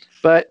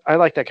 But I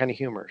like that kind of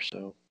humor.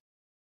 So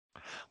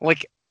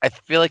Like, I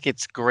feel like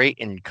it's great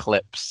in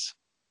clips.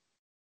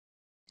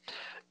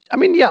 I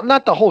mean, yeah,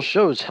 not the whole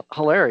show is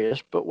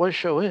hilarious, but what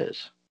show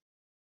is?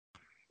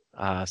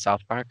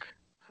 South Park.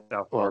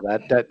 Well,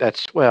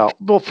 that's well,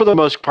 for the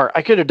most part,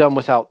 I could have done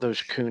without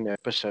those Coon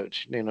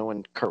episodes.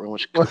 When Kurtman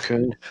was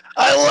Cocoon.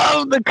 I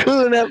love the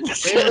Coon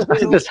episode.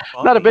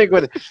 Not a big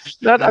one.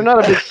 I'm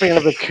not a big fan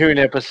of the Coon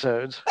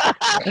episodes.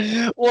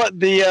 What,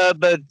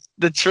 the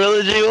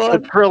trilogy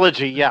one? The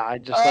trilogy, yeah. I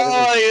just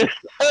thought it was.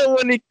 Yeah.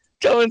 When he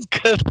joins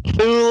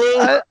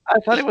Cthulhu. I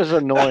thought it was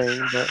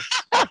annoying, but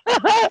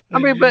I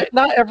mean, but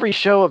not every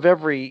show of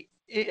every.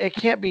 It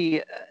can't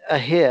be a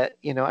hit,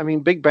 I mean,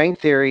 Big Bang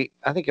Theory.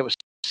 I think it was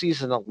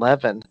season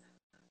 11.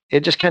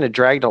 It just kind of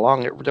dragged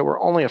along. There were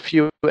only a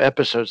few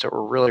episodes that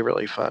were really,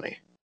 really funny.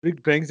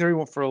 Big Bang Theory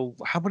went for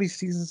how many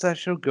seasons did that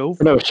show go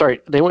for? No,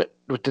 sorry, they went.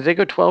 Did they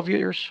go 12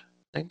 years?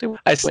 I think they.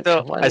 I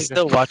still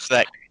watch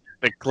the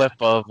clip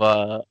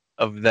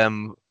of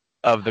them.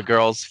 Of the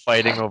girls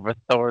fighting over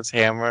Thor's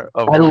hammer.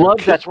 I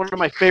love that's one of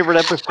my favorite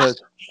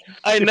episodes.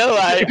 I know.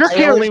 If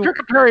you're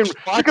comparing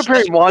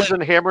wands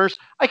and hammers,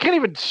 I can't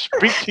even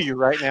speak to you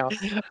right now.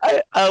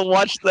 I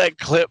watched that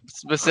clip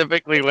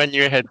specifically when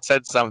you had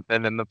said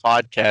something in the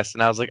podcast,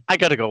 and I was like, I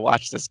gotta go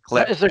watch this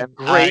clip. That is a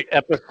great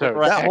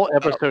episode. That whole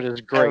episode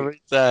is great.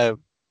 Every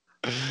time.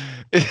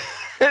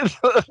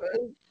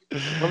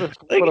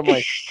 One of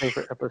my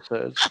favorite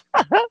episodes.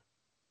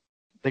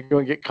 They go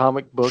and get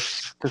comic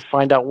books to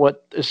find out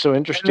what is so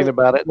interesting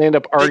about it, and they end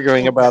up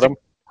arguing about them.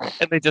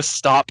 And they just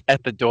stop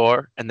at the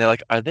door, and they're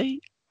like, "Are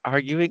they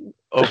arguing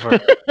over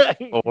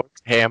Thor's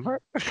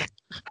hammer?"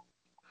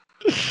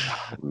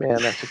 Man,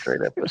 that's a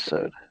great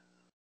episode.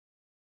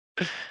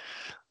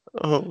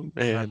 Oh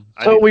man!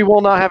 So we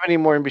will not have any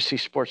more NBC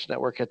Sports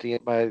Network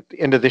by the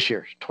end of this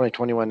year,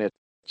 2021.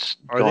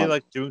 Are they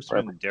like doing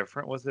something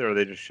different with it, or are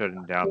they just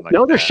shutting down?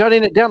 No, they're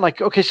shutting it down.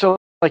 Like, okay, so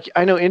like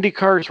I know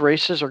IndyCar's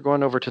races are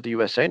going over to the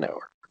USA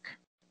Network.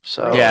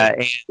 So yeah,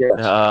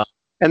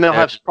 and they'll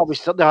have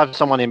they'll have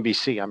some on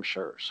NBC, I'm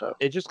sure. So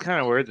it's just kind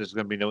of weird. There's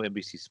going to be no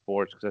NBC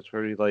Sports because that's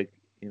where you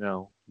you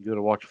go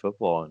to watch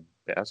football and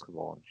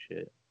basketball and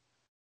shit.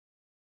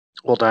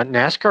 Well,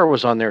 NASCAR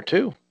was on there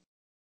too.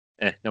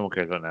 No one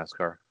cares about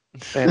NASCAR.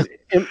 And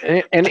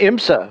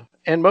IMSA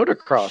and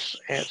motocross,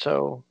 and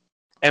so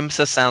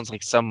IMSA sounds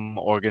like some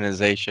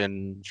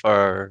organization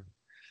for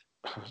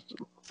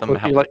some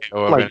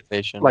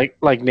organization, like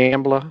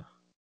NAMBLA.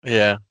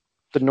 Yeah,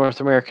 the North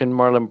American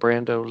Marlon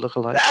Brando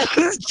lookalike. I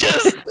was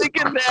just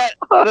thinking that.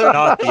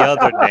 Not the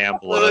other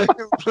NAMBLA.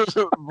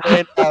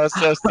 Brando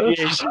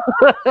Association.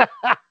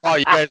 Oh,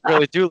 you guys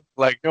really do look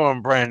like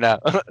Norman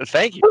Brando.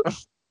 Thank you.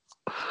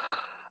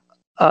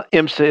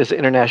 IMSA is the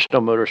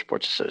International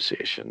Motorsports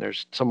Association.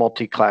 There's some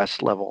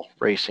multi-class level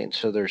racing,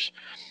 so there's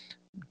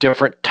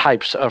different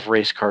types of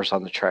race cars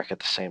on the track at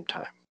the same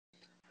time,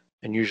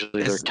 and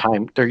usually they're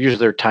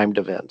timed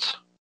events.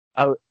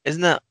 Oh,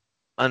 isn't that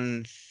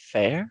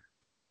unfair?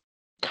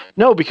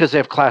 No, because they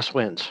have class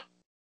wins.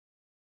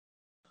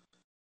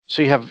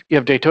 So you have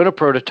Daytona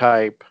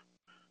Prototype,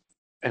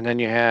 and then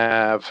you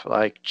have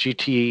like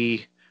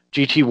GT1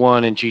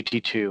 and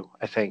GT2.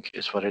 I think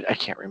is what I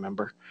can't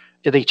remember.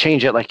 They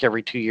change it like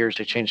every 2 years.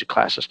 They change the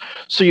classes.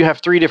 So you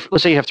have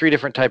let's say you have three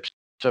different types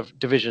of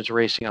divisions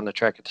racing on the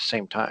track at the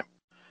same time.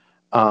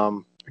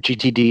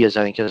 GTD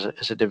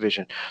is a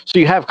division. So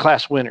you have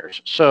class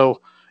winners.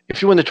 So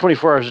if you win the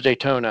 24 Hours of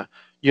Daytona,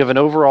 you have an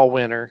overall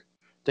winner,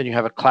 then you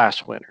have a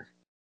class winner.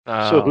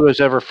 So who is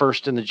ever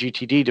first in the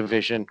GTD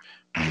division,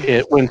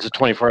 it wins the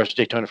 24 Hours of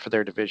Daytona for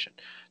their division.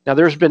 Now,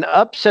 there's been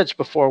upsets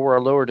before where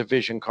a lower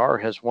division car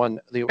has won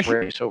the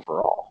race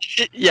overall.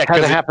 Yeah, it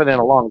hasn't happened in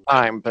a long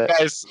time. But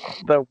guys,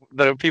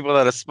 the people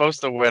that are supposed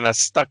to win are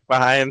stuck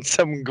behind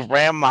some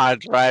grandma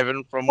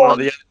driving from one of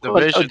the other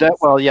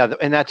divisions.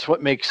 And that's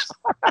what makes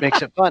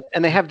it fun.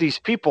 And they have these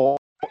people,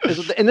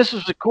 and this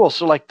is cool.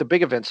 So, like the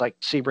big events like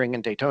Sebring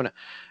and Daytona,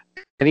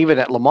 and even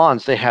at Le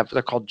Mans,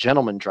 they're called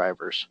gentleman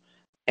drivers.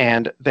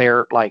 And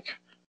they're like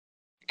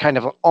kind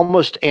of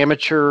almost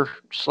amateur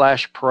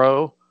 /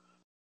 pro.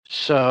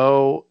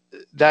 So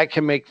that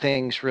can make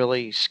things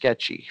really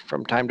sketchy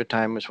from time to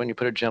time is when you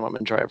put a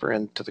gentleman driver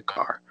into the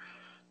car.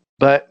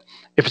 But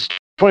if it's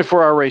a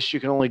 24-hour race, you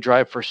can only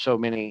drive for so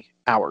many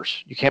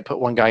hours. You can't put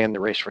one guy in the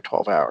race for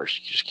 12 hours.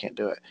 You just can't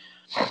do it.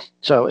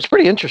 So it's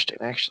pretty interesting,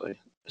 actually.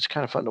 It's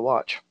kind of fun to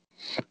watch.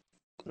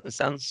 It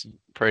sounds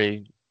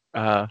pretty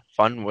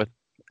fun with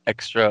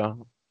extra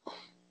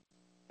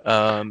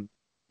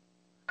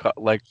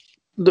like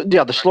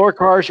The slower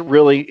cars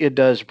really, it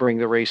does bring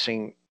the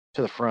racing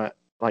to the front,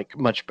 like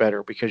much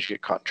better, because you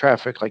get caught in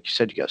traffic. Like you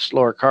said, you got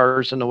slower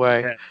cars in the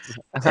way.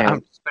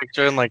 I'm just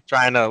picturing like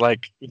trying to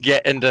like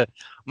get into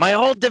my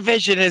whole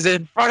division is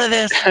in front of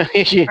this.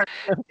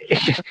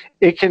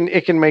 it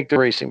can make the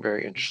racing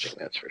very interesting.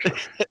 That's for sure.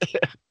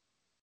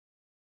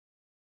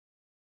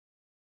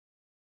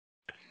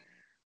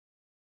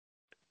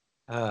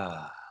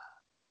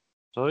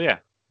 So yeah,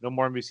 no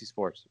more NBC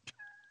Sports.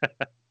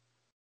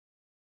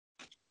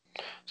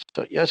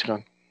 So yeah, it's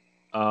gone.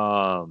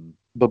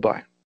 Bye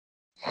bye.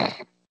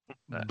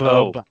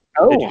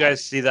 Did you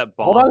guys see that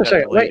Bond Hold on a got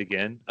second. delayed Wait.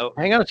 again? Oh,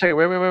 Hang on a second.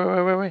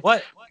 Wait.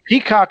 what?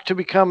 Peacock to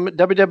become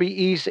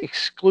WWE's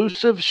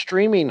exclusive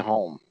streaming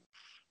home.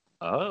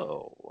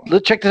 Oh,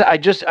 Let's check this. I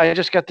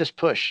just got this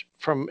push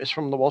from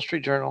the Wall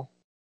Street Journal.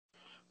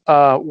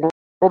 World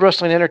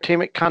Wrestling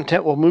Entertainment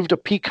content will move to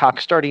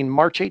Peacock starting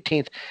March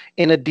 18th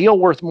in a deal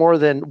worth more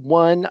than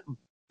 $1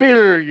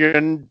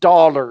 billion.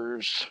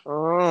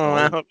 Oh,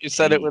 I hope you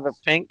said it with a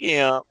pinky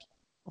up.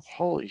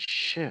 Holy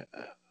shit.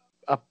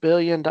 $1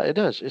 billion. It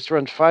does. It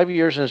runs 5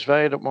 years and is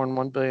valued at more than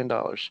 $1 billion.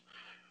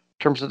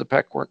 Terms of the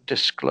pact weren't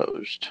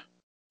disclosed.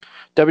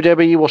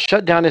 WWE will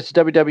shut down its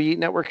WWE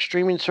Network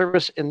streaming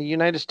service in the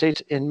United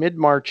States in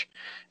mid-March,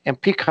 and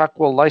Peacock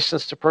will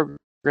license the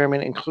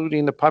programming,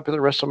 including the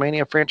popular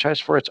WrestleMania franchise,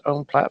 for its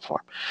own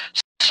platform.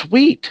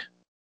 Sweet.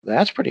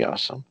 That's pretty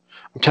awesome.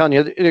 I'm telling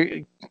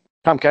you,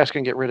 Comcast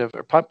can get rid of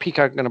it.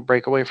 Peacock going to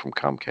break away from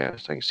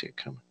Comcast. I can see it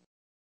coming.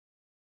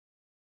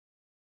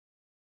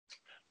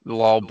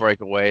 They'll all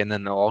break away and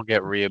then they'll all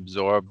get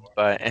reabsorbed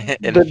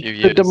in a few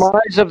years. The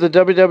demise of the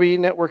WWE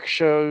Network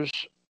shows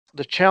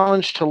the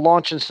challenge to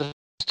launch and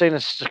sustain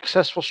a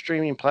successful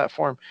streaming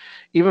platform,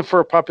 even for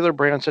a popular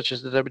brand such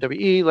as the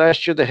WWE.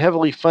 Last year, the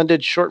heavily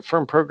funded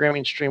short-form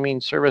programming streaming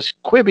service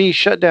Quibi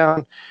shut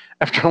down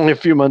after only a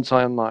few months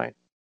online.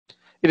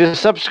 It has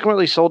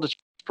subsequently sold its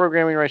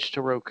programming rights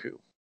to Roku.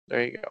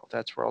 There you go.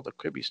 That's where all the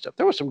Quibi stuff.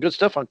 There was some good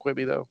stuff on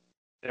Quibi, though.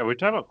 Yeah, we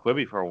talked about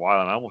Quibi for a while,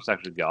 and I almost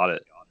actually got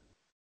it.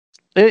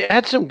 It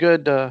had some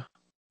good. It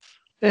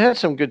had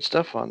some good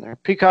stuff on there.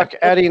 Peacock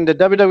adding the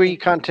WWE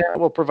content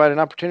will provide an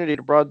opportunity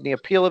to broaden the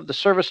appeal of the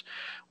service,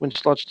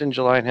 which launched in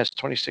July and has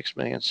 26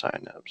 million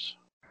signups.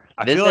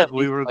 I feel like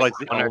we were like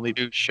the one only or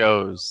two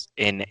shows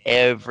in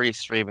every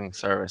streaming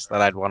service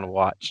that I'd want to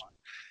watch.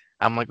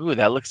 I'm like, ooh,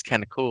 that looks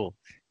kind of cool.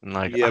 And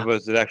like, yeah, but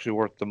is it actually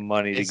worth the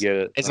money to get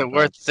it? Is it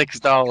worth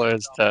 $6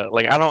 to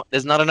like?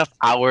 There's not enough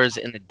hours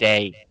in the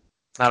day.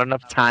 It's not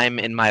enough time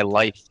in my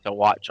life to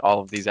watch all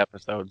of these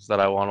episodes that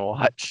I want to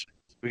watch.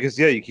 Because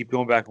yeah, you keep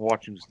going back and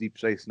watching Deep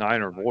Space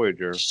Nine or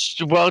Voyager.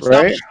 Well, it's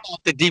not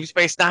the Deep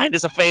Space Nine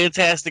is a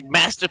fantastic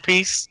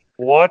masterpiece.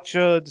 Watch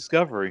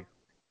Discovery.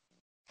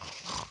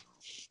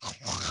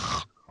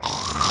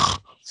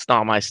 It's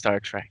not my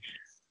Star Trek.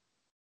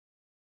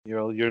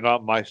 You're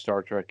not my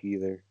Star Trek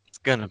either. It's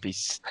gonna be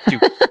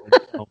stupid.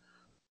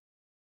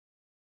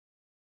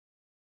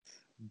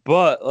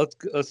 But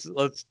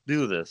let's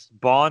do this.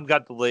 Bond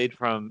got delayed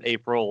from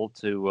April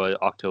to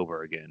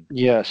October again.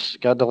 Yes,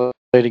 got delayed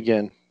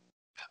again.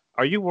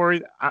 Are you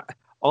worried?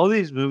 All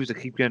these movies that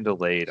keep getting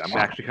delayed, I'm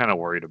actually kind of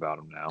worried about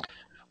them now.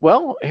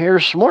 Well,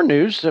 here's some more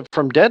news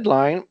from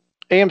Deadline.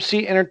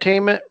 AMC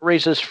Entertainment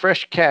raises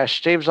fresh cash,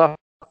 staves off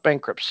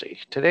bankruptcy.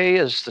 Today,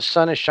 as the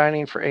sun is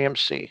shining for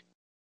AMC.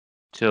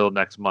 Till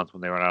next month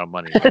when they run out of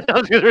money.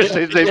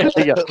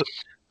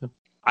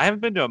 I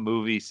haven't been to a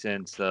movie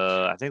since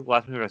I think the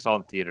last movie I saw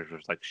in theaters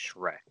was like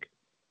Shrek.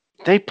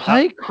 They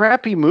play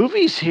crappy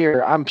movies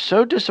here. I'm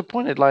so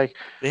disappointed. Like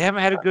they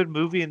haven't had a good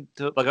movie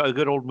like a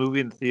good old movie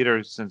in the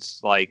theaters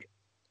since like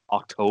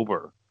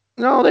October.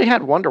 No, they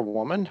had Wonder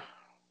Woman.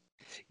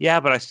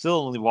 Yeah, but I still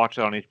only watch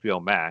it on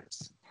HBO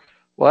Max.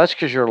 Well, that's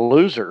because you're a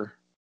loser.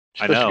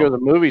 You're supposed I know. to go to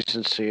the movies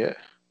and see it.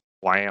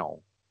 Wow.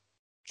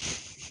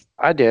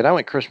 I did. I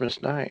went Christmas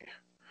night.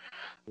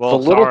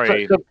 Well,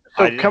 sorry.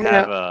 I didn't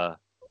have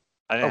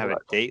a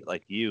date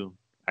like you.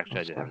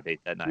 Actually, I did have a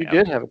date that night. You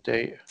did have a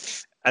date.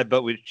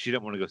 But she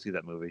didn't want to go see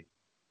that movie.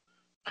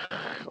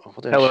 Oh,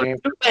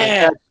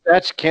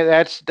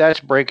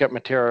 that's breakup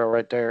material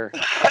right there.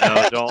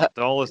 No,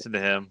 don't listen to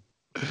him.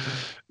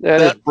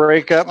 That is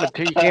breakup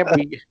material. You can't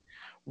be.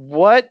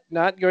 What?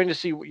 Not going to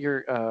see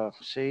your?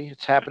 See,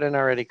 it's happening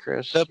already,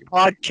 Chris. The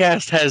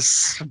podcast has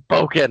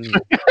spoken.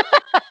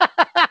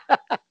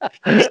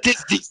 It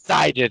is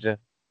decided.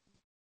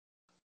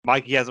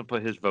 Mikey hasn't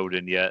put his vote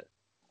in yet.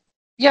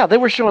 Yeah, they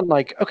were showing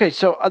like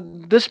so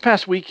this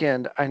past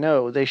weekend, I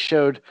know they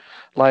showed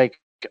like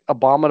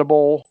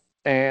Abominable,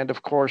 and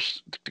of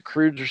course the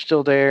Croods are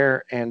still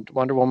there, and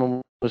Wonder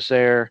Woman was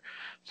there,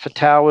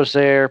 Fatale was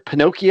there,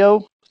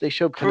 Pinocchio. They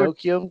showed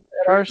Pinocchio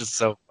at ours. It's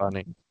so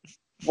funny.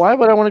 Why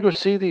would I want to go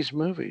see these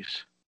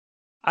movies?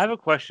 I have a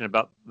question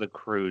about the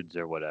Croods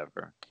or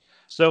whatever.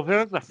 So if they're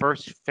like the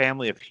first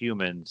family of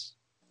humans,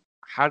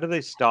 how do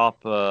they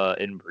stop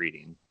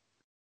inbreeding?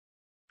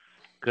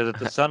 Because if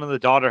the son and the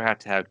daughter have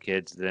to have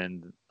kids,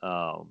 then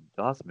they'll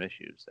have some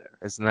issues there.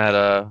 Isn't that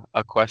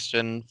a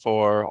question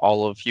for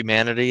all of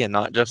humanity and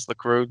not just the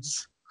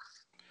Croods?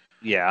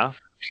 Yeah.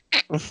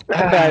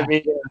 I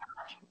mean,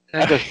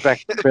 That goes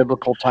back to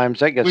biblical times.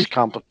 That gets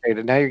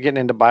complicated. Now you're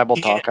getting into Bible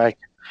talk.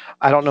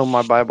 I don't know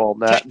my Bible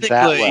that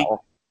Technically-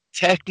 well.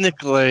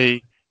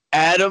 technically,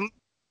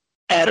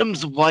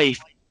 Adam's wife,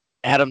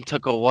 Adam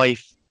took a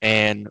wife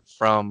and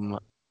from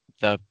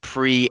the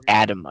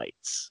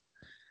pre-Adamites.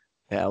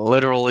 Yeah,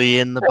 literally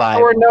in the There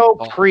Bible. were no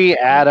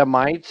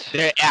pre-Adamites.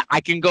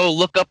 I can go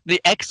look up the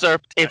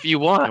excerpt if you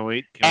want.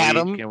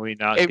 Can we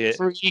not A get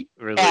pre-Adamite.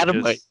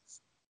 religious?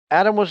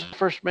 Adam was the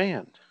first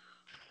man.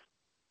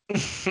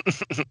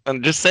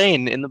 I'm just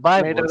saying, in the Made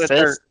Bible out it of says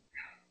dirt.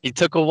 he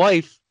took a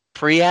wife.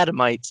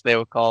 Pre-Adamites, they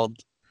were called.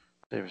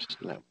 There's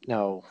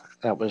no.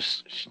 That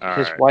was All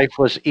his right. wife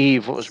was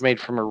Eve. It was made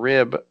from a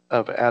rib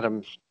of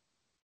Adam.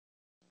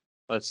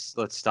 Let's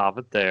stop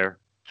it there.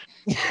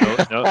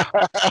 No.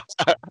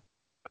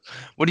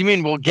 What do you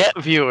mean? We'll get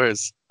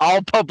viewers.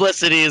 All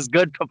publicity is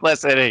good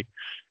publicity.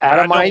 I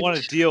don't Adamites. want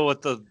to deal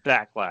with the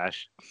backlash.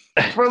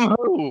 From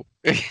who?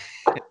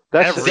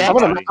 That's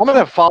Everybody. I'm gonna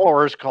have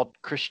followers called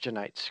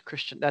Christianites.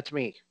 Christian. That's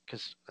me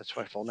because that's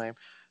my full name.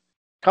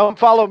 Come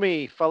follow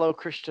me, fellow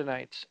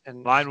Christianites.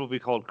 And Mine will be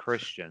called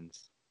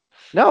Christians.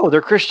 no,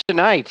 they're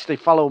Christianites. They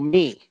follow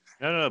me.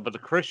 No, but the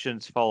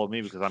Christians follow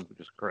me because I'm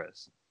just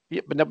Chris.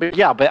 Yeah,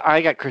 but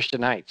I got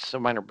Christianites, so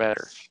mine are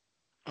better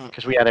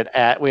because we added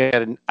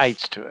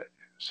ites to it.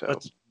 So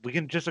We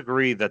can just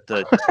agree that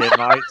the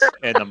Timites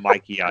and the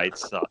Mikeites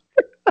suck.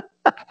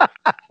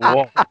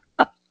 Whoa.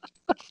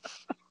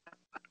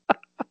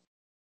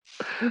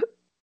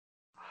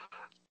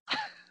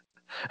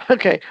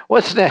 okay,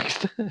 what's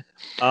next?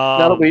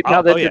 now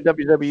that yeah. the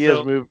WWE has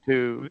So, moved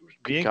to Me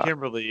and Peacock.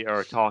 Kimberly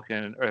are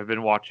talking, or have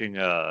been watching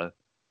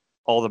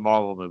all the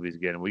Marvel movies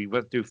again. We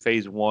went through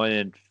phase 1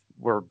 and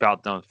we're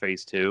about done with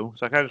phase 2.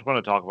 So I kind of just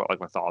want to talk about like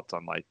my thoughts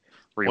on like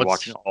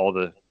rewatching all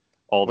the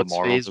What's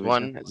Marvel phase movies.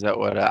 1? Is that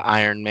what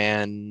Iron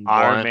Man?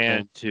 Iron 1?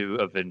 Man to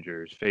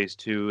Avengers. Phase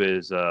 2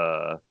 is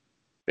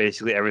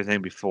basically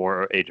everything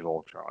before Age of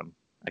Ultron.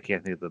 I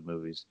can't think of the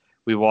movies.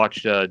 We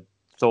watched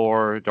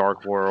Thor,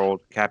 Dark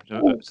World,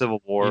 Captain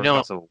Civil War. You know,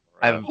 not Civil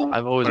War,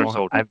 I've always Winter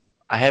Soldier.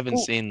 I haven't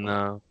seen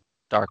the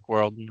Dark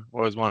World.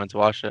 Always wanted to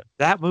watch it.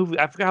 That movie,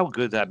 I forgot how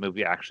good that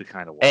movie actually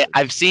kind of was.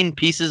 I've seen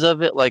pieces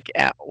of it, like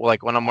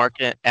when I'm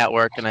working at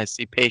work and I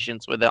see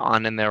patients with it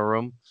on in their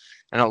room,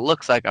 and it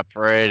looks like a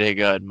pretty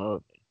good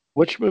movie.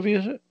 Which movie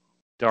is it?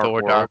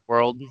 Thor: Dark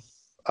World.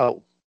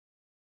 Oh,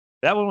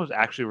 That one was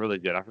actually really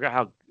good. I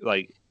forgot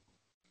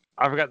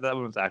that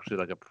one was actually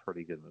like a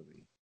pretty good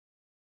movie.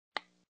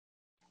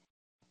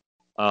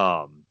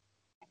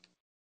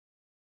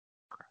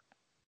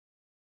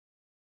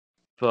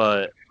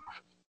 But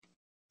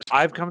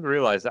I've come to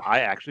realize that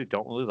I actually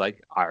don't really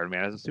like Iron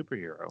Man as a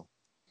superhero.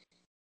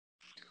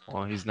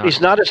 Well, he's not. he's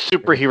not a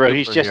superhero.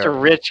 He's just a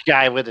superhero. rich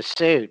guy with a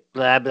suit.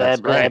 Blah blah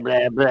That's blah right.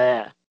 blah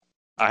blah.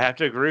 I have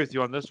to agree with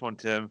you on this one,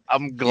 Tim.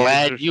 I'm He's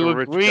glad just you a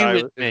rich agree guy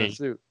with in a me.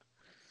 suit.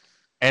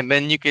 And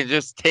then you can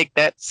just take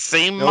that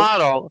same Nope.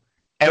 model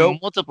and Nope.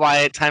 multiply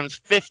it times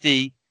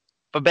 50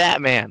 for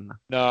Batman.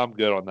 No, I'm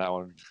good on that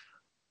one.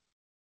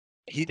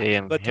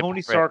 Damn, But Tony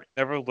hypocrite. Stark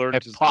never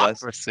learned his lesson.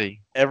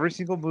 Hypocrisy. Every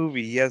single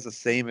movie, he has the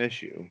same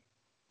issue,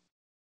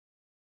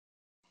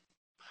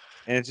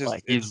 and it's just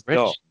Like, he's it's rich.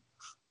 dumb.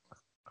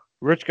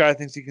 Rich guy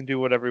thinks he can do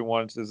whatever he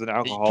wants. Is an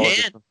alcoholic. can.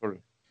 Or some sort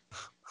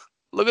of-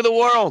 Look at the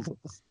world.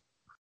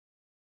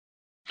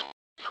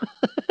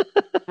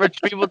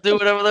 Rich people do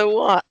whatever they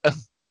want.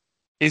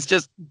 He's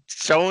just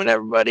showing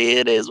everybody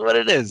it is what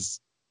it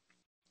is.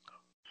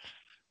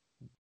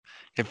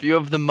 If you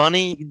have the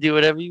money, you can do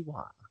whatever you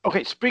want.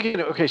 Okay,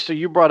 so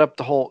you brought up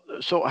the whole.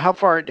 So how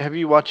far have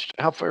you watched?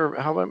 How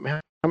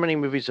many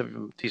movies have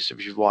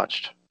you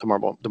watched? The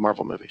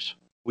Marvel movies.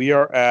 We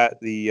are at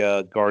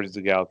the Guardians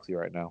of the Galaxy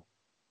right now.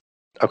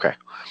 Okay,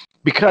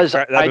 because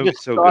That I movie's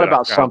just so thought good. I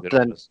about forgot how good it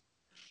something. was.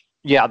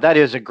 Yeah, that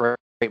is a great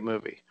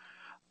movie.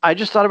 I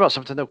just thought about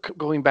something though,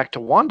 going back to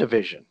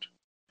WandaVision.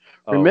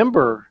 Oh,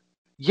 Remember?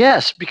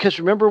 Yes, because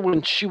remember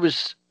when she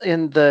was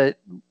in the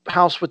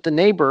house with the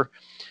neighbor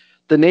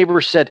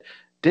said,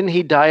 "Didn't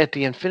he die at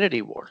the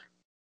Infinity War?"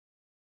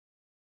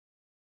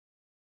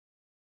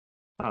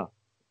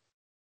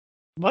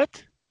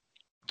 What?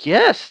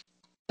 Yes,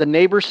 the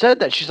neighbor said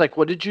that. She's like,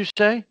 "What did you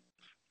say?"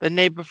 The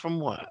neighbor from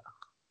what?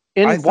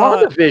 In I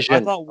thought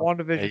WandaVision.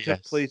 WandaVision yes.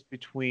 took place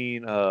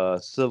between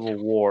Civil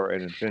War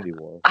and Infinity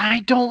War. I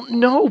don't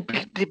know,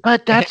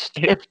 but that's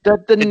if the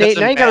It now you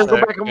doesn't gotta go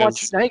matter, back and watch.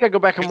 because Now you gotta go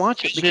back and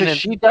watch it Vision because and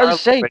she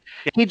does say Scarlet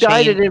he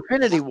died at change-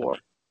 Infinity War,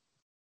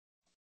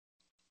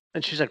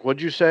 and she's like,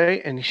 "What'd you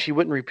say?" And she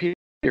wouldn't repeat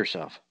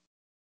herself.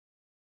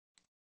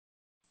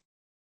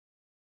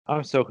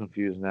 I'm so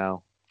confused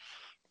now.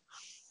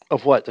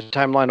 Of what? The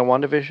timeline of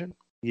WandaVision?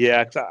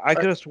 Yeah, 'cause I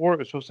could have swore it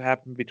was supposed to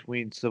happen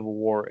between Civil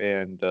War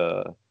and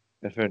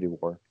Infinity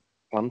War.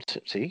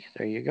 See,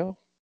 there you go.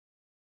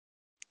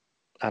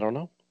 I don't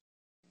know.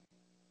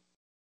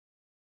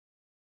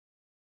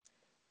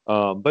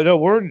 But no,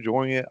 we're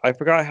enjoying it. I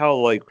forgot how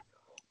like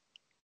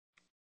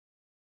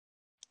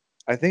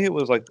I think it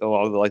was like a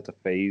lot of the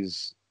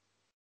phase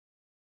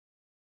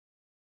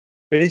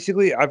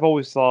Basically, I've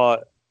always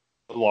thought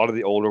a lot of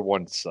the older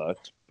ones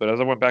sucked, but as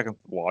I went back and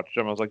watched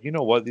them, I was like, you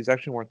know what? These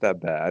actually weren't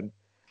that bad.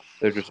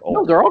 They're just No,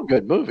 old. they're all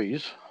good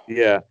movies.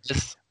 Yeah.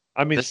 This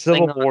I mean, this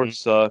Civil thing War on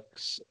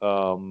sucks.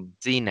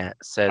 CNET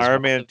says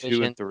Iron Man 2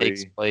 WandaVision and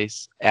takes 3.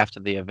 place after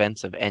the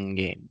events of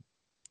Endgame,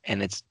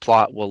 and its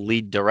plot will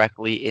lead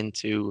directly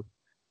into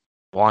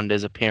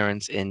Wanda's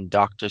appearance in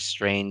Doctor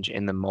Strange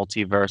in the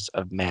Multiverse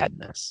of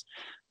Madness.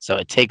 So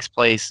it takes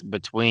place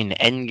between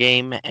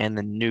Endgame and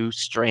the new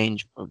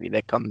Strange movie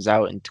that comes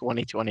out in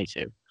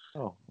 2022.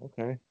 Oh,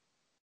 okay.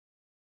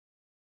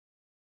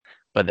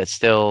 But it's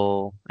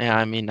still, yeah,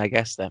 I mean, I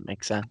guess that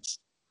makes sense.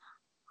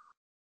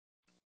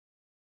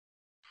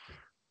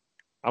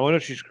 I wonder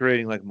if she's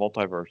creating like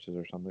multiverses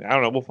or something. I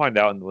don't know. We'll find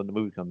out when the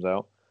movie comes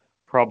out.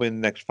 Probably in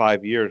the next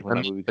 5 years when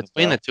I that mean, movie comes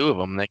between out. the two of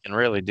them, they can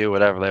really do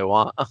whatever they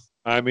want.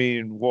 I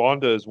mean,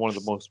 Wanda is one of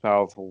the most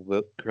powerful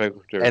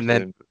characters And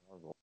then in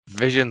Marvel.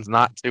 Vision's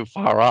not too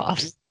far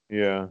off.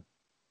 Yeah.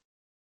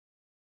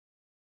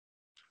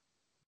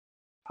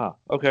 Huh.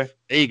 Okay.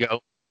 There you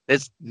go.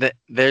 There's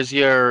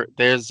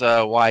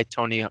why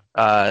Tony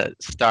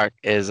Stark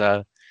is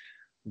a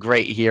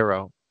great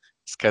hero.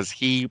 It's because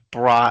he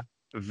brought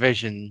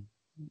Vision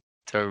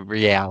to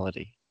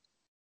reality.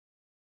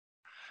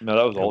 No,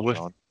 that was And with-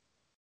 Ultron.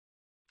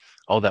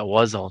 Oh, that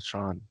was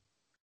Ultron.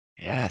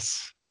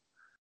 Yes.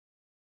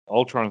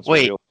 Ultron's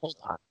Wait, real. hold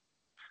on.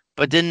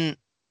 But didn't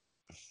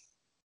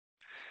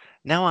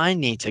now I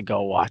need to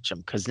go watch them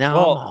because now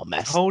I'm all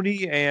messed.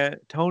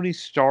 Tony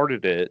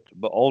started it,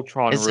 but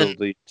Ultron Isn't-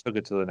 really took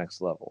it to the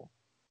next level.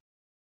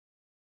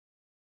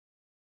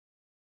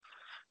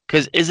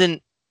 Because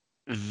isn't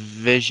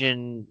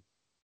Vision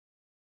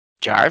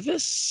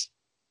Jarvis?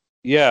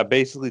 Yeah,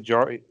 basically,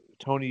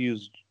 Tony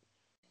used.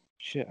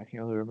 Shit, I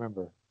can't really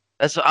remember.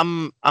 That's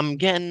I'm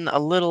getting a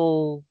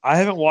little. I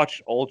haven't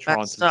watched Ultron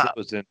Messed since it up.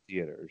 was in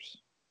theaters.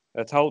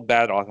 That's how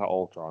bad I thought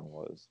Ultron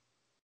was.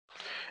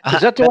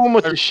 Is that the one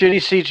with the shitty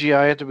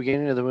CGI at the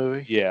beginning of the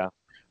movie Yeah,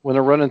 when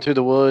they're running through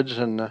the woods?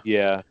 And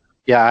yeah.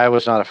 yeah, I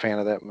was not a fan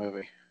of that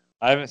movie.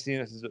 I haven't seen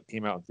it since it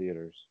came out in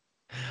theaters.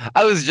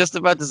 I was just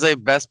about to say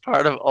best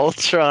part of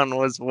Ultron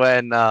was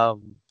when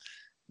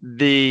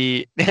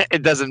the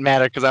it doesn't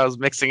matter because I was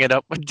mixing it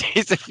up with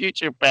Days of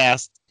Future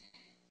Past.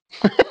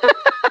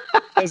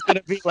 I was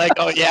gonna be like,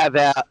 oh yeah,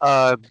 that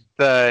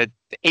the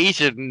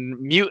Asian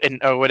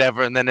mutant or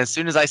whatever, and then as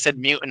soon as I said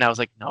mutant, I was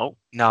like, no.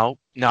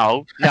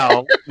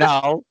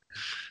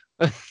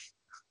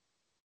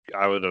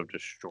 I would have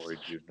destroyed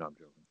you. No, I'm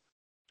joking.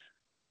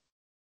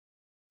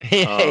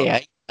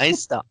 Hey, I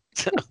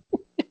stopped.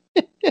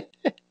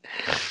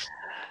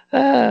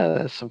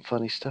 That's some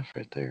funny stuff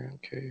right there.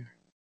 Okay.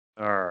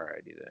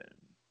 Alrighty then.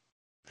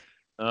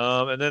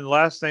 And then the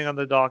last thing on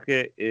the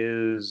docket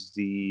is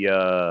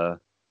the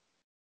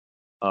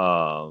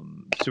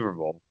Super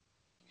Bowl.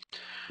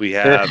 We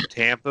have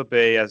Tampa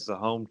Bay as the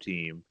home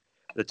team.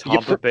 The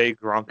Tampa Bay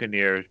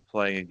Gronkaneers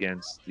playing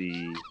against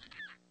the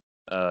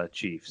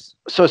Chiefs.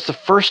 So it's the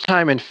first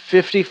time in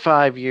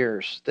 55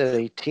 years that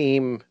a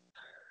team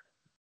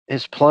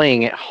is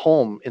playing at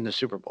home in the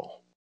Super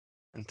Bowl.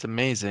 It's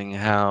amazing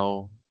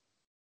how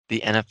the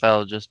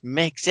NFL just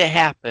makes it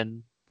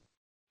happen.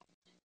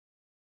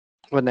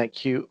 Wasn't that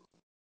cute?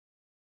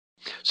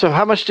 So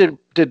how much did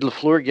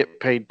LaFleur get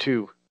paid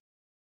to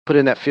put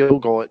in that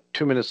field goal at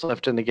 2 minutes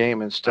left in the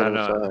game instead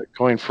of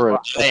going for a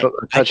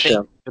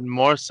touchdown? And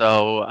more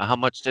so, how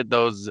much did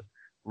those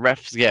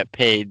refs get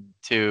paid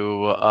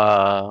to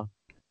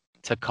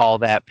call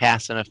that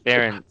pass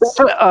interference?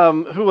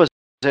 Who was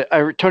it?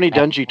 Tony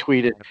Dungy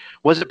tweeted,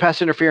 was it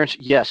pass interference?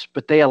 Yes,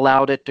 but they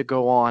allowed it to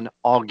go on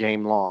all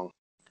game long.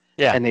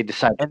 Yeah. And they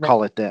decided to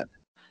call it then.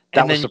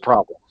 That was the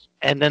problem.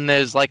 And then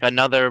there's like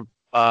another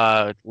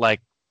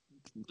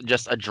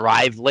just a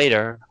drive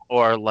later,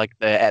 or like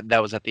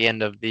that was at the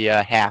end of the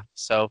half.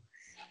 So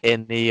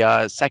in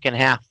the second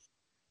half,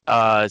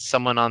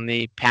 someone on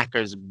the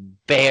Packers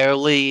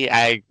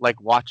I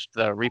watched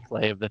the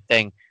replay of the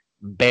thing,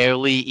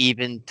 barely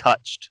even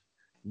touched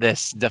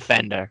this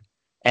defender,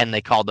 and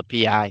they called the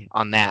PI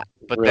on that.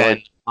 But Really?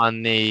 then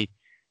on the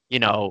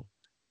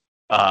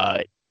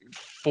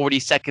 40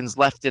 seconds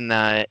left in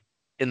the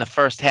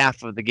first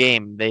half of the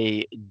game,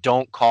 they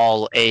don't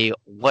call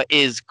what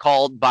is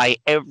called by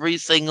every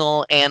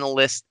single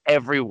analyst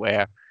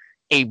everywhere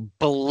a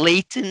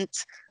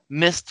blatant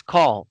missed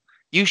call.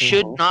 You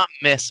should not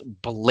miss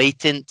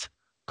blatant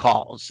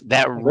calls.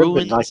 That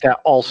ruins like that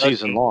all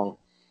season long.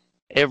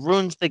 It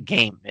ruins the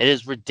game. It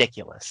is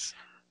ridiculous.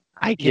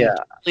 I can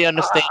totally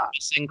understand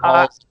missing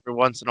calls every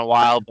once in a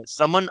while, but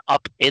someone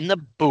up in the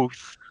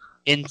booth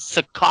in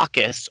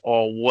Secaucus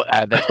or what?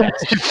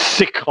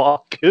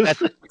 Secaucus.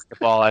 That's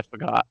basketball. I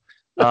forgot.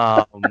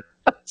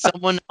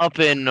 Someone up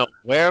in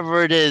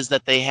wherever it is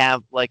that they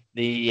have like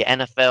the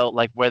NFL,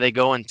 like where they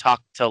go and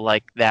talk to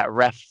like that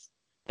ref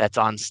that's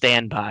on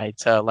standby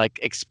to like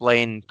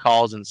explain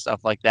calls and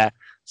stuff like that.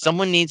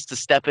 Someone needs to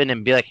step in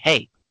and be like,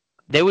 "Hey,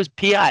 there was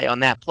PI on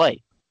that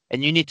play,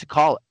 and you need to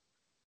call it."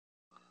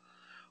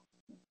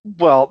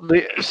 Well,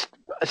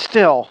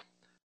 still,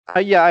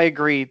 Yeah, I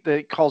agree.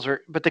 The calls have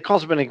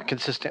been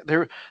inconsistent.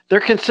 They're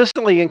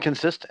consistently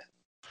inconsistent.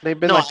 They've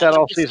been No, like that I'm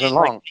all just season saying,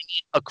 like long.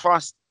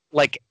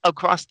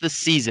 across the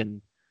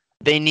season,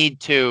 they need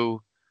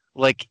to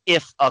like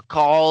if a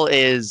call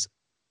is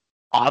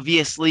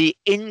obviously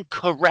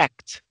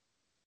incorrect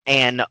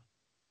and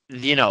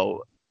you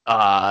know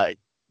uh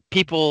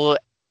people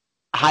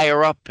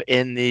higher up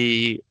in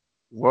the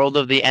world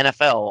of the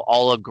NFL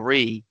all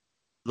agree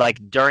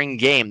like during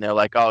game they're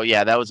like, "Oh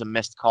yeah, that was a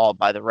missed call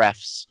by the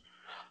refs."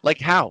 Like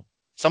how?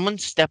 Someone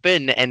step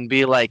in and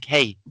be like,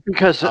 "Hey,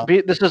 Because uh,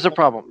 this is a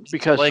problem.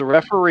 Because like the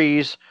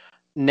referees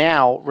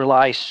now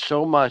rely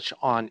so much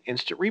on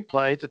instant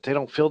replay that they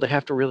don't feel they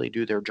have to really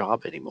do their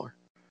job anymore.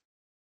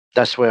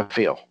 That's the way I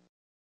feel.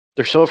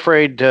 They're so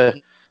afraid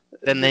to.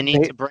 then they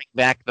need to bring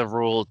back the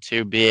rule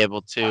to be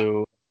able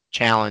to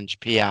challenge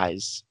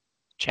PIs,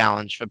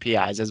 challenge for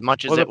PIs as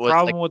much as Well, the it was like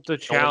problem with the annoying.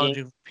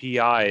 challenging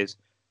PIs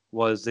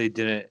was they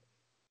didn't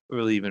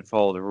really even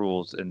follow the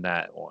rules in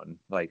that one.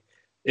 Like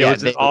it Yeah,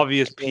 was an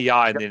obvious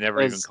PI, and they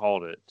never even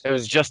called it. it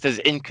was just as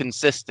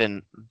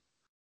inconsistent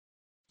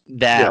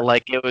that Yeah.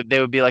 like they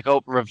would be like,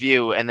 "Oh,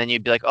 review," and then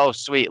you'd be like, "Oh,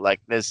 sweet, like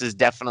this is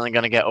definitely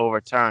going to get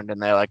overturned,"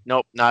 and they're like,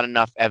 "Nope, not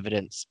enough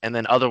evidence," and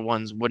then other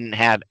ones wouldn't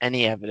have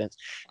any evidence.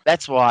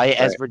 That's why,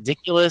 as Right.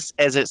 ridiculous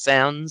as it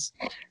sounds,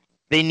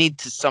 they need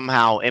to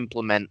somehow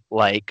implement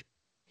like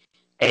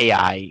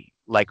AI,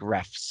 like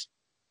refs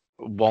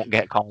won't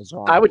get calls I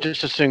wrong. would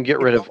just as soon get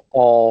rid of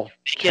all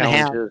They can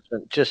have challenges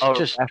and a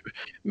just ref.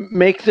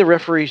 make the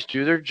referees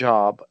do their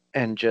job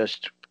and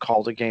just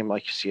call the game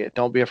like you see it.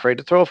 Don't be afraid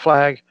to throw a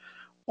flag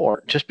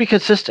or just be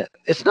consistent.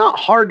 It's not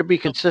hard to be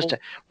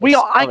consistent.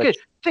 I could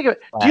think of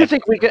it. Do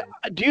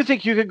you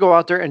think you could go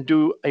out there and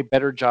do a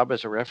better job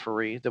as a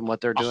referee than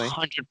what they're doing?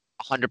 100%.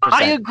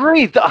 I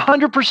agree,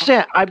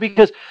 100%.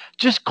 Because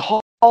just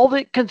call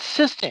it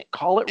consistent,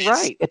 call it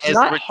right. It's As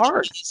not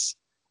hard. ridiculous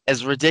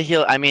as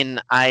ridiculous. I mean,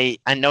 I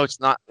know it's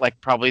not like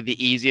probably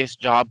the easiest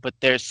job, but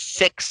there's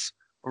 6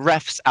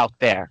 refs out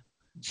there,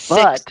 six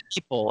But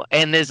people,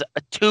 and there's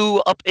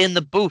 2 up in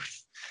the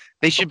booth.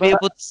 They should be but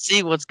able to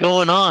see what's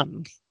going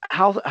on.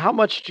 how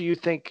much do you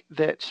think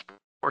that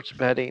sports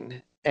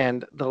betting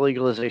and the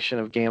legalization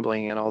of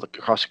gambling and all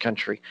across the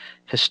country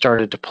has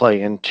started to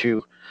play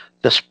into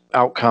this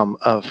outcome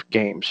of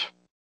games?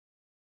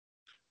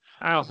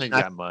 I don't think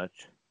I, that much.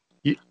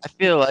 I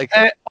feel like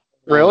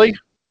Really?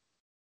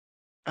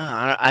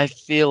 I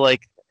feel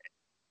like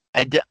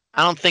I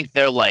don't think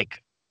they're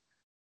like.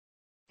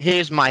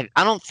 I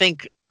don't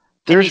think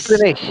any There's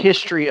been a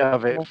history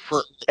of it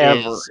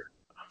forever. is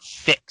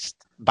fixed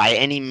by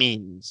any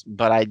means,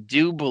 but I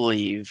do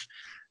believe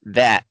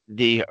that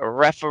the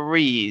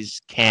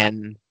referees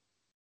can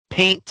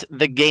paint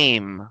the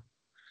game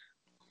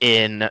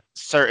in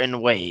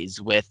certain ways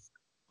with,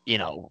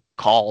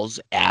 calls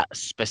at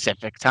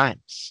specific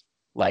times,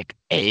 like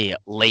a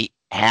late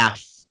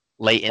half,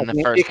 late in I the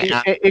mean, first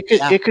half. Yeah.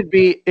 it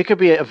could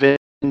be a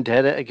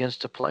vendetta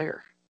against a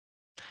player.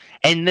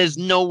 And there's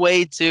no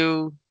way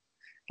to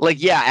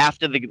like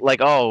after the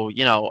oh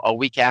a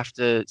week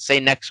after, say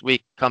next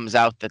week comes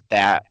out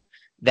that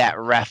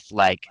ref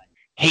like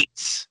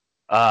hates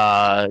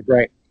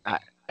Right.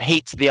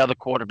 hates the other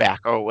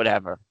quarterback or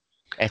whatever.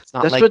 It's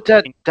not That's like what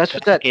that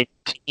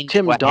change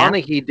Tim what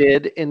happened. Donaghy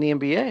did in the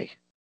NBA.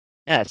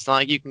 Yeah, it's not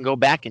like you can go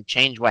back and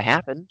change what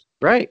happened.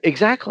 Right.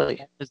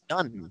 Exactly. It's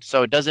done.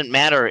 So it doesn't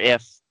matter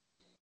if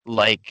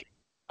like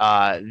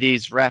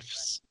these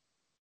refs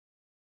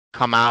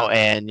come out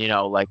and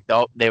like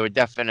they were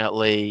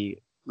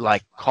definitely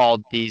like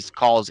called these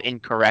calls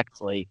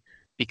incorrectly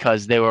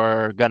because they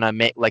were gonna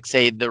make, like,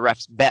 say the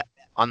refs bet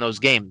on those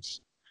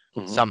games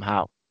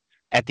somehow.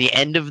 At the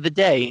end of the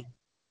day,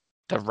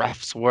 the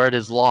ref's word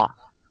is law.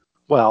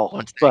 Well,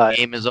 Once that but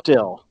game is over,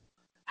 still,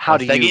 how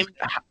once do that you game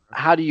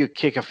how do you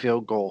kick a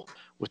field goal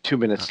with 2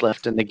 minutes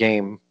left in the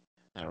game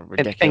and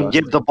ridiculous.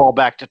 give the ball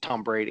back to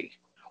Tom Brady?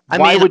 I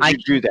Why mean, would you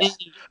do that?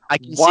 I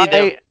can see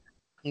Why?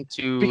 them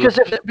to.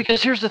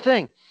 Because here's the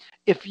thing: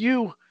 if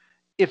you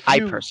I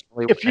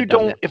personally if you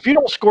wouldn't have done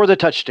don't score the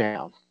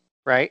touchdown,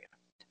 right?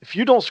 If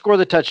you don't score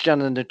the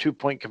touchdown in the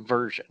 2-point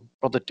conversion,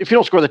 if you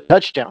don't score the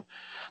touchdown,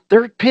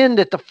 they're pinned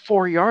at the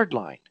 4-yard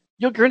line.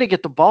 You're going to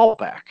get the ball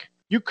back.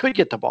 You could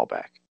get the ball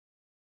back.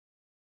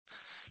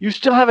 You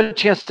still have a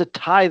chance to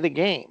tie the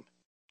game.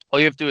 All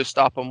you have to do is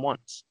stop them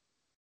once.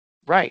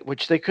 Right,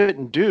 which they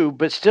couldn't do,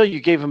 but still you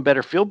gave them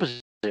better field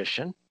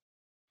position.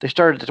 They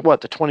started at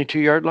what, the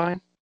 22-yard line?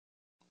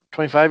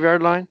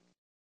 25-yard line?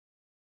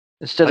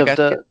 Instead Like, of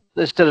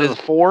the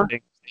 4?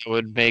 It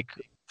would make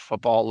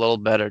football a little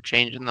better.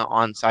 Changing the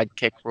onside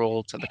kick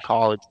rule to the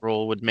college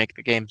rule would make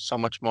the game so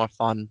much more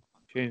fun.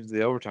 Change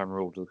the overtime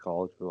rule to the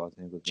college rule,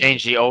 I think.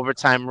 Change the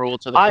overtime rule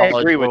to the I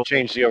college agree rule. with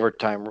change the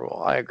overtime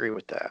rule. I agree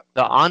with that.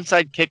 The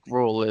onside kick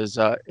rule is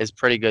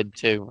pretty good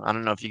too. I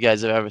don't know if you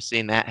guys have ever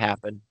seen that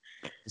happen.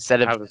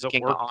 Instead of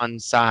kicking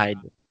onside,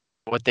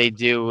 what they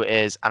do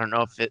is, I don't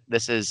know if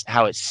this is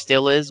how it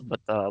still is, but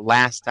the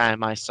last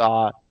time I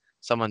saw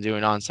someone do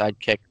an onside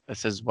kick,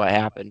 this is what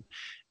happened.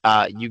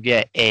 You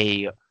get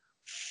a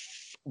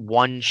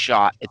one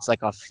shot. It's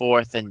like a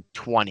 4th and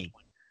 20,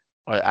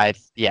 or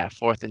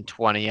 4th and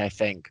 20, I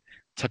think,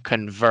 to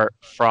convert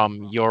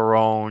from your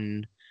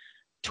own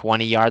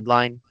 20-yard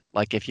line.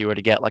 Like if you were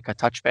to get like a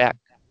touchback,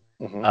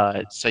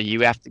 so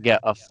you have to get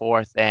a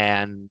 4th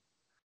and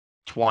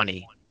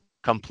 20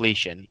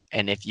 completion,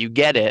 and if you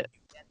get it,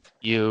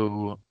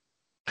 you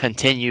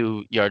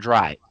continue your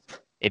drive.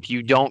 If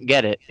you don't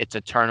get it, it's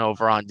a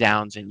turnover on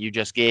downs, and you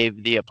just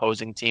gave the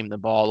opposing team the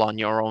ball on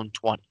your own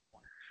 20.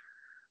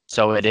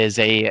 So it is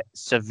a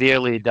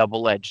severely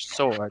double-edged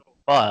sword.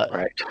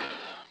 But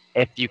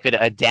if you could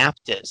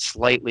adapt it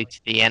slightly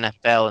to the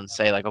NFL and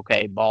say, like,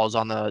 okay, ball's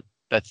on the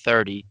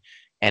 30,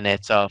 and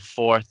it's a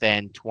 4th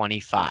and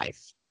 25.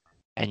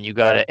 And you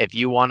got to, if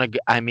you want to,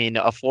 I mean,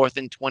 a 4th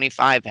and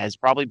 25 has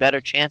probably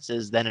better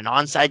chances than an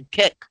onside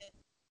kick.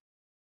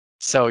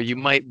 So you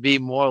might be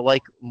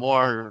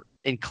more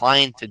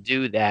inclined to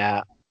do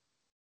that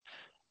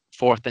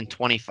 4th and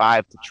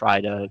 25 to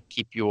try to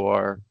keep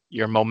your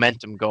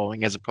momentum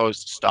going, as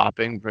opposed to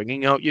stopping,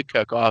 bringing out your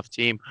kickoff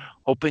team,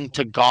 hoping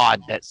to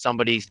God that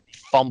somebody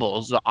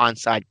fumbles the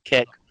onside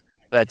kick.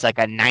 That's like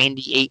a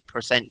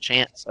 98%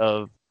 chance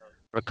of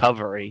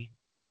recovery.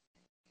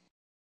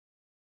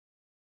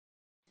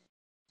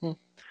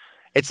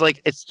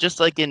 It's just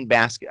like in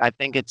basket. I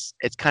think it's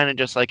kind of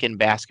just like in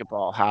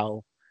basketball,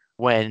 how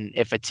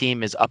if a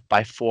team is up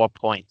by 4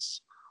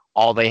 points,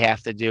 all they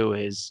have to do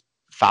is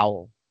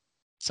foul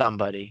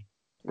somebody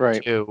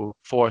to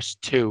force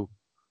 2,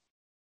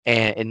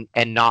 and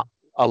not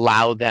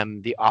allow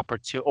them the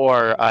opportunity.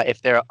 Or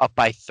if they're up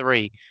by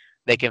 3,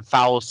 they can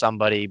foul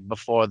somebody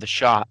before the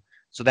shot,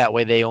 so that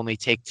way they only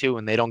take 2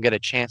 and they don't get a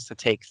chance to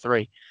take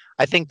 3.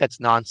 I think that's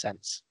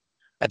nonsense.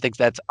 I think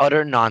that's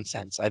utter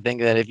nonsense. I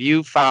think that if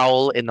you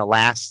foul in the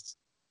last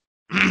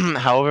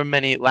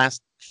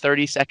last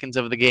 30 seconds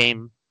of the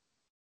game,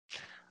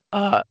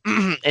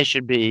 it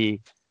should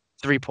be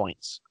 3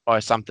 points or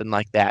something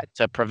like that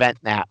to prevent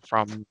that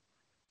from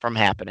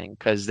happening,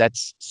 because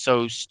that's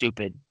so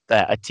stupid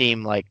that a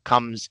team like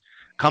comes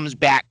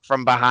back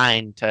from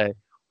behind to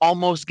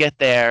almost get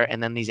there,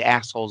 and then these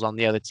assholes on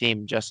the other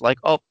team just like,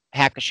 oh,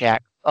 hack a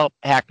shack, oh,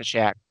 hack a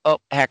shack, oh,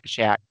 hack a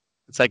shack.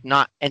 It's like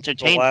not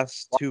entertaining. The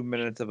last 2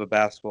 minutes of a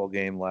basketball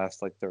game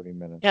last like 30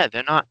 minutes. Yeah,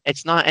 they're not.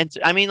 It's not.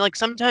 I mean, like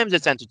sometimes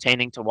it's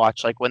entertaining to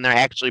watch, like when they're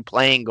actually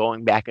playing,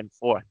 going back and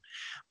forth.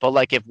 But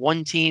like if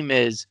one team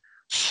is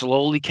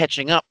slowly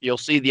catching up, you'll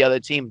see the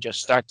other team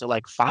just start to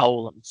like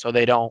foul them, so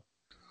they don't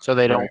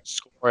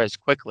score as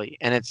quickly,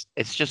 and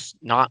it's just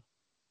not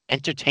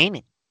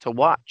entertaining to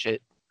watch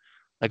it.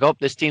 Like, oh,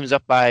 this team's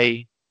up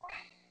by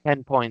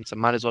 10 points. I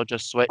might as well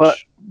just switch.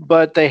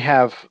 But they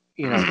have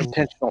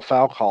intentional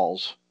foul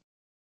calls.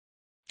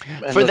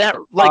 For that,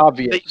 like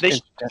obvious, they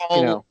should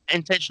call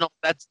intentional.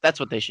 That's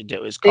what they should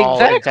do, is call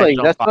exactly.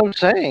 That's what I'm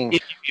saying.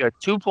 Give you your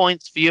 2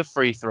 points for your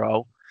free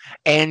throw,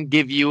 and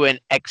give you an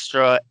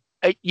extra.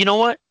 You know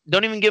what?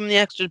 Don't even give them the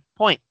extra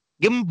point.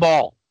 Give them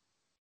ball.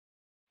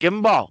 Give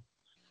them ball.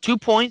 2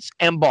 points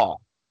and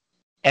ball,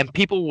 and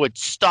people would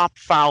stop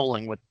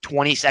fouling with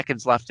 20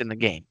 seconds left in the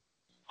game.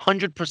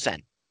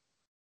 100%.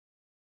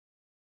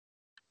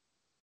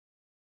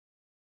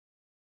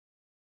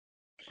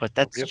 But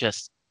that's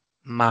just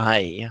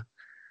my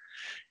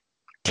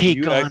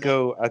take on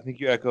it. I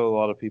think you echo a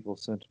lot of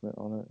people's sentiment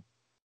on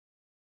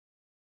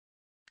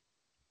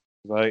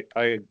it.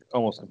 I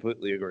almost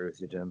completely agree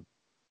with you, Tim.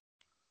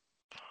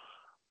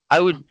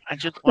 I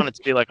just want it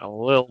to be like a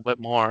little bit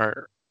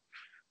more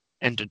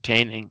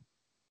entertaining.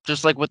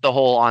 Just like with the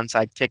whole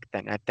onside kick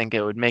thing, I think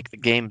it would make the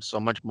game so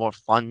much more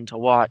fun to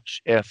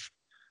watch if,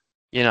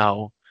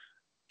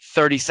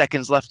 30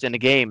 seconds left in a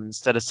game,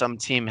 instead of some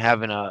team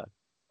having a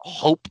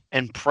hope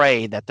and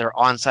pray that their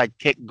onside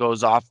kick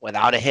goes off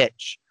without a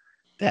hitch.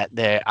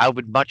 I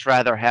would much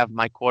rather have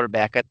my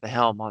quarterback at the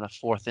helm on a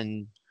 4th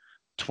and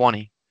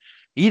 20.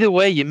 Either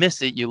way, you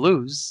miss it, you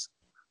lose.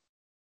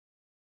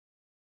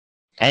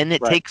 And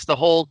it takes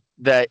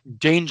that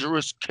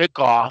dangerous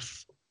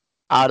kickoff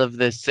out of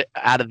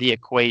the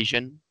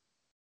equation.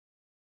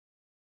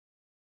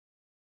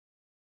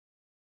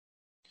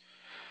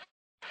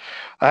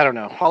 I don't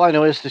know. All I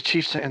know is the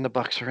Chiefs and the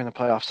Bucks are in the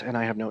playoffs, and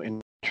I have no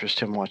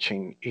interest in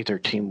watching either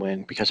team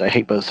win because I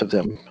hate both of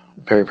them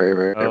very, very,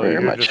 very,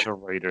 very much. You're just a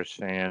Raiders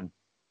fan.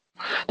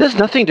 There's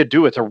nothing to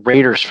do with a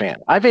Raiders fan.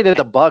 I've hated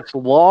the Bucks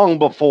long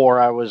before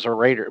I was a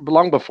Raider,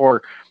 long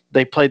before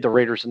they played the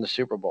Raiders in the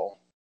Super Bowl.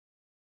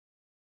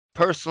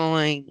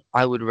 Personally,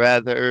 I would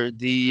rather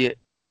the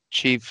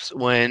Chiefs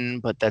win,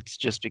 but that's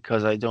just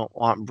because I don't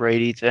want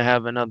Brady to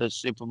have another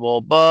Super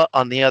Bowl. But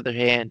on the other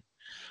hand,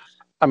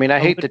 I mean, I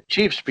hate the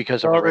Chiefs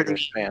because I'm a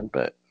Raiders fan,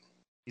 but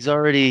he's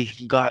already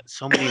got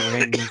so many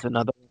rings,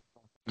 another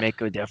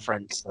make a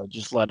difference. So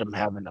just let him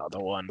have another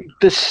one.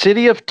 The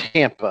city of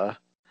Tampa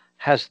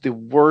has the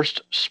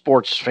worst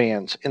sports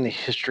fans in the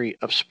history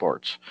of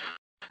sports.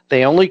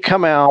 They only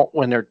come out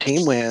when their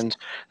team wins.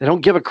 They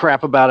don't give a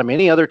crap about them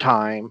any other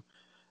time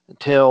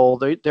until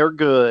they're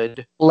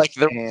good. Like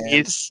the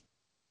Rays.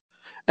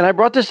 And I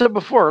brought this up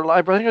before.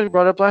 I think I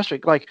brought it up last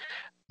week. Like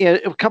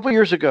a couple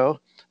years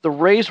ago,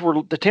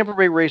 The Tampa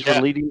Bay Rays were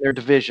Yeah. leading their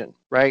division,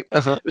 right?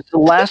 Uh-huh. It was the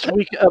last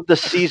week of the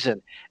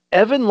season.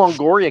 Evan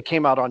Longoria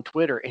came out on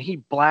Twitter and he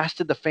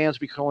blasted the fans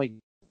because only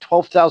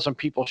 12,000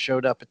 people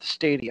showed up at the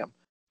stadium.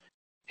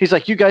 He's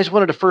like, "You guys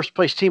wanted a first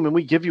place team and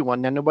we give you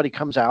one, now nobody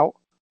comes out."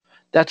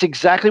 That's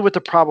exactly what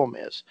the problem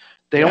is.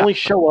 They Yeah. only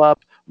show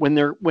up when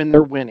they're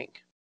winning.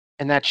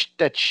 And that's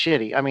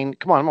shitty. I mean,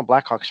 come on, I'm a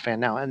Blackhawks fan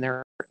now and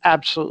they're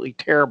absolutely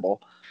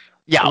terrible.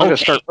 Yeah, I'm gonna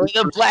okay. start-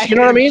 The Black, you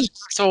know what I mean?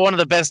 So one of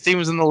the best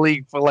teams in the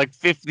league for like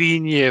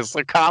 15 years.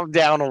 So calm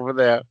down over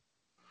there.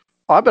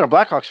 Oh, I've been a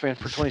Blackhawks fan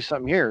for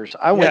 20-something years.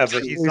 I Yeah, went.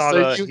 but To, he's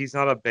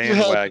not a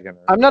bandwagoner.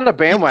 I'm not a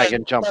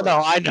bandwagon jumper.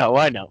 No,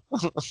 I know.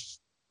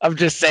 I'm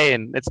just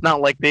saying, it's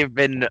not like they've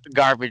been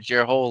garbage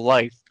your whole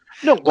life.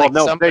 No, well, Like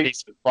no.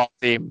 somebody's football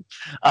team.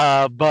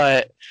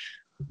 But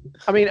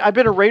I mean, I've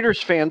been a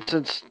Raiders fan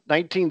since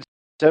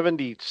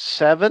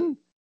 1977.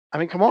 I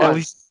mean, come on. at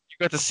least you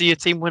got to see a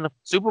team win a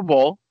Super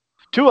Bowl.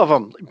 2 of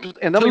them.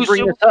 And let me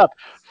bring this up.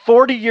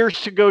 40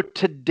 years ago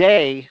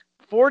today,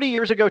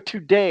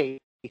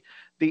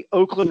 the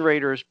Oakland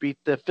Raiders beat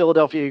the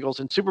Philadelphia Eagles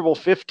in Super Bowl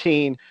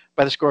 15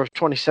 by the score of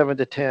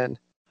 27-10.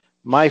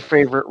 My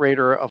favorite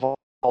Raider of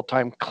all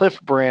time,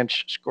 Cliff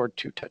Branch, scored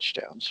 2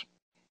 touchdowns.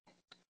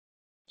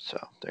 So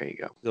there you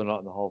go. Still not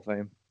in the Hall of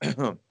Fame.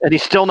 And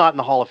he's still not in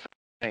the Hall of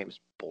Fame. It's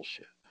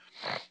bullshit.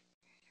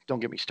 Don't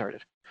get me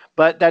started.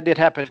 But that did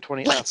happen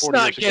 40 Let's years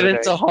not get ago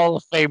into Hall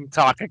of Fame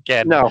talk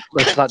again. No,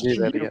 let's not do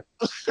that again.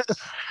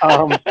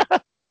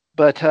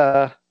 But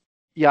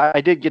yeah,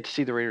 I did get to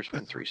see the Raiders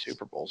win 3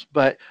 Super Bowls.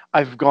 But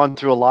I've gone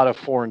through a lot of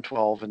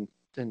 4-12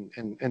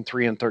 and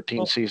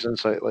 3-13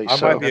 seasons lately. I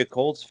so. might be a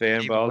Colts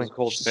fan, but I was a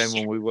Colts fan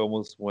when we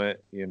almost went,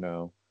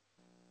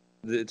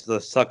 it's the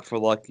suck for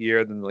luck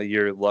year, then the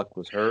year luck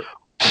was hurt.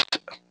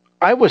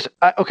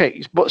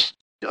 Okay.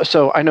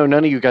 So I know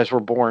none of you guys were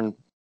born,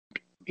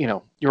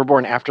 you were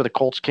born after the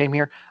Colts came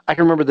here. I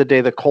can remember the day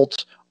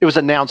it was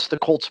announced the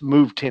Colts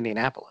moved to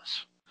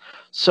Indianapolis.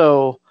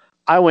 So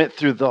I went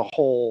through the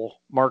whole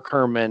Mark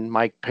Herman,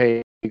 Mike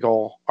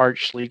Pagel, Art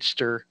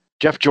Schleitzer,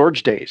 Jeff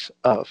George days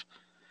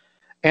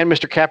and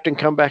Mr. Captain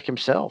Comeback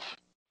himself.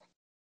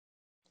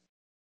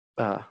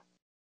 Jim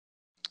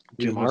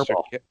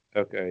Harbaugh.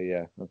 Okay,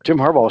 yeah. Okay. Jim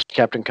Harbaugh was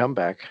Captain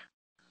Comeback.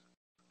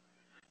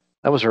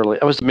 That was early.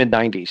 That was the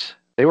mid-90s.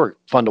 They were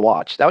fun to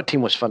watch. That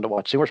team was fun to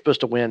watch. They weren't supposed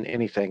to win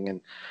anything, and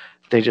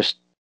they just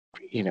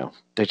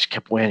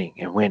kept winning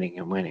and winning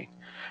and winning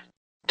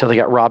until they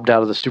got robbed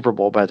out of the Super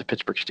Bowl by the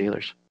Pittsburgh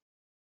Steelers.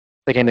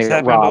 Again, they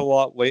got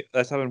robbed.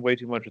 That's happened way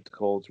too much with the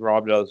Colts.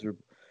 Robbed out of the Super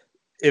Bowl.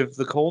 If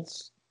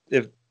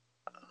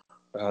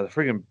the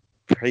freaking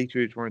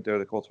Patriots weren't there,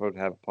 the Colts would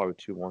have probably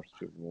 2 more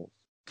Super Bowls.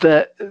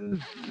 The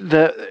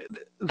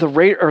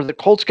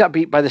Colts got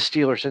beat by the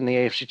Steelers in the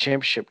AFC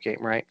Championship game,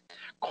 right?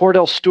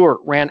 Cordell Stewart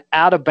ran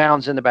out of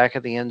bounds in the back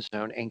of the end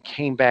zone and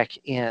came back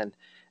in,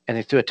 and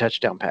they threw a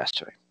touchdown pass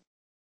to him.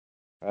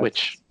 That's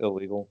which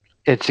illegal.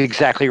 It's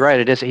exactly right.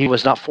 It is. He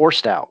was not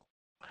forced out.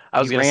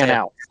 He ran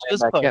out.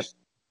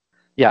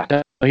 Yeah,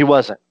 no, he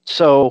wasn't.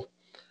 So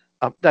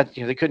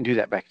they couldn't do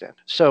that back then.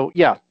 So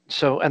yeah.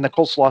 And the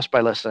Colts lost by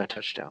less than a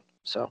touchdown.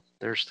 So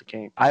there's the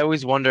game. I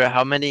always wonder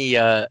how many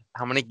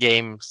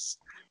games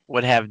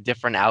would have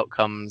different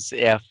outcomes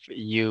if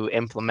you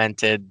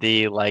implemented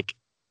the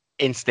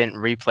instant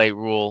replay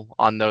rule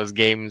on those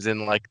games in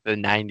the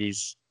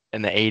 90s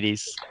and the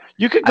 80s.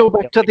 You could go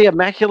back to the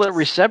Immaculate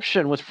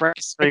Reception with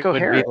Franco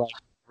Harris. Would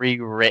be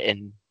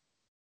rewritten.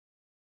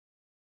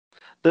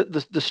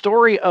 The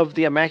story of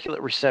the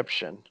Immaculate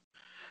Reception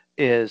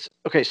is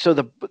okay.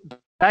 So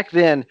back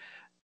then,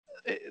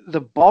 the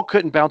ball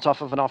couldn't bounce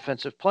off of an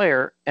offensive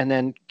player and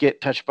then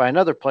get touched by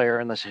another player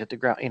unless it hit the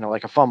ground,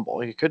 like a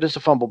fumble. It could as a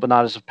fumble, but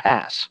not as a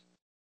pass.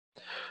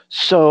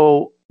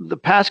 So the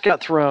pass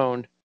got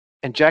thrown,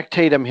 and Jack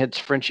Tatum hits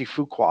Frenchie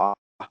Fuqua,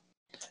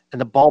 and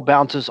the ball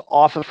bounces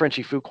off of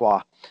Frenchie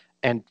Fuqua,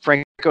 and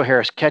Franco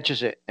Harris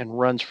catches it and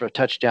runs for a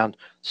touchdown.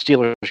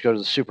 Steelers go to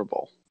the Super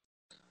Bowl.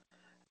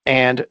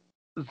 And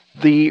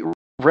the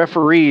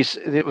referees,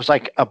 it was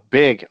a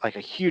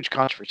huge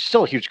controversy,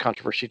 still a huge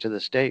controversy to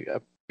this day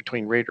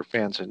between Raider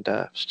fans and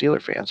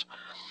Steeler fans.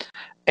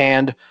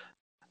 And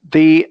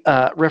the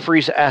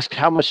referees asked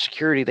how much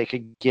security they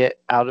could get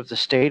out of the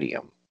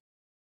stadium.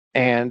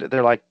 And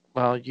they're like,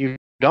 well, you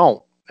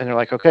don't. And they're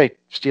like, okay,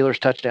 Steelers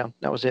touchdown.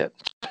 That was it.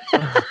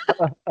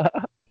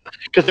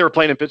 Because they were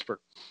playing in Pittsburgh.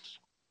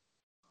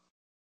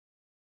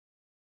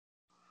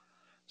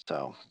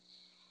 So.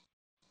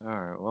 All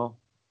right, well,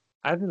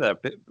 I think that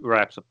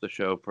wraps up the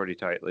show pretty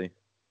tightly.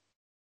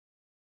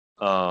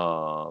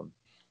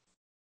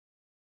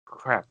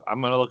 Crap,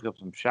 I'm going to look up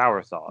some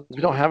shower thoughts.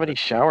 We don't have any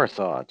shower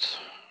thoughts.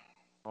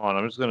 Hold on,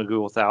 I'm just going to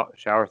Google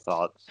shower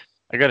thoughts.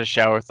 I got a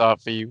shower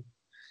thought for you.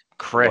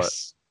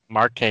 Chris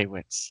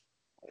Markowitz.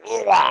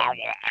 Wow.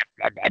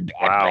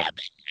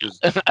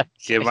 Just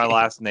give my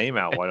last name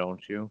out, why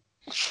don't you?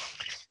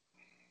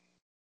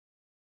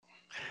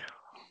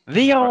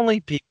 The only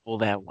people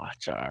that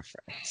watch are our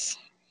friends.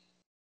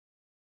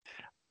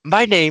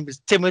 My name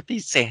is Timothy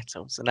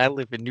Santos, and I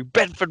live in New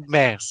Bedford,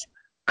 Mass.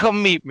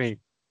 Come meet me.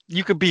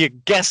 You could be a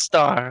guest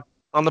star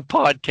on the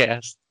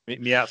podcast.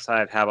 Meet me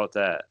outside. How about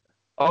that?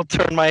 I'll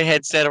turn my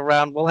headset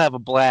around. We'll have a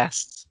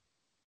blast.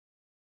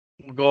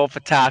 We'll go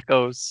for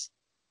tacos.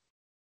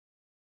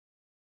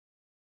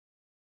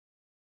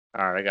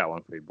 All right, I got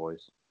one for you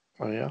boys.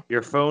 Oh yeah.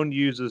 Your phone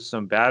uses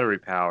some battery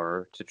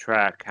power to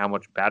track how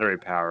much battery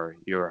power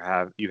you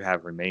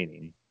have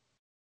remaining.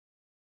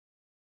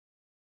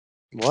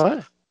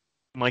 What?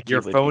 Mikey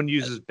Your would phone do that.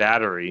 uses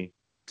battery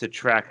to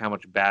track how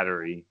much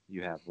battery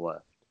you have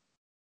left.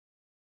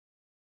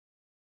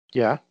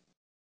 Yeah.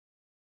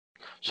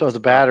 So the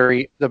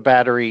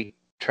battery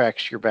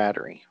tracks your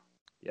battery.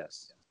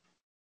 Yes.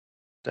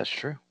 That's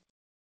true.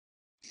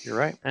 You're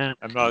right. I'm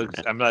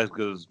not as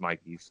good as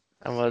Mikey's.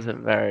 That wasn't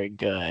very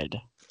good.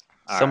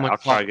 All right, I'll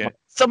try again.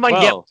 Someone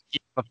Well,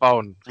 get the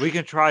phone. we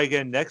can try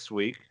again next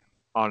week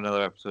on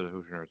another episode of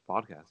Hoosier Nerds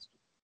Podcast.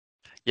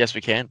 Yes,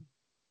 we can.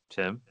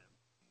 Tim?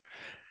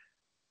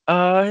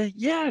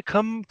 Yeah,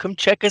 come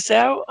check us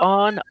out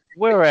on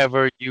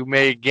wherever you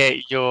may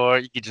get your.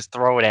 You can just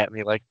throw it at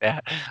me like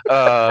that.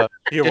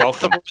 You're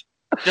just welcome.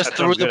 just That's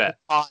threw what I'm good the at.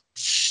 pot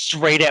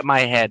straight at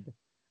my head.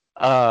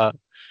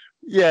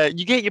 Yeah,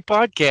 you get your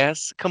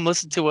podcasts. Come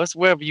listen to us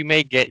wherever you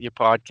may get your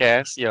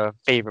podcasts, your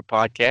favorite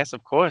podcast.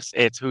 Of course,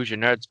 it's Hoosier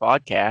Nerds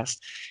Podcast.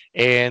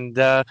 And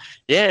yeah,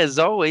 as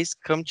always,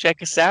 come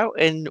check us out,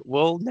 and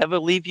we'll never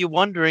leave you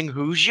wondering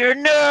who's your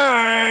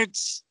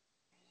nerds.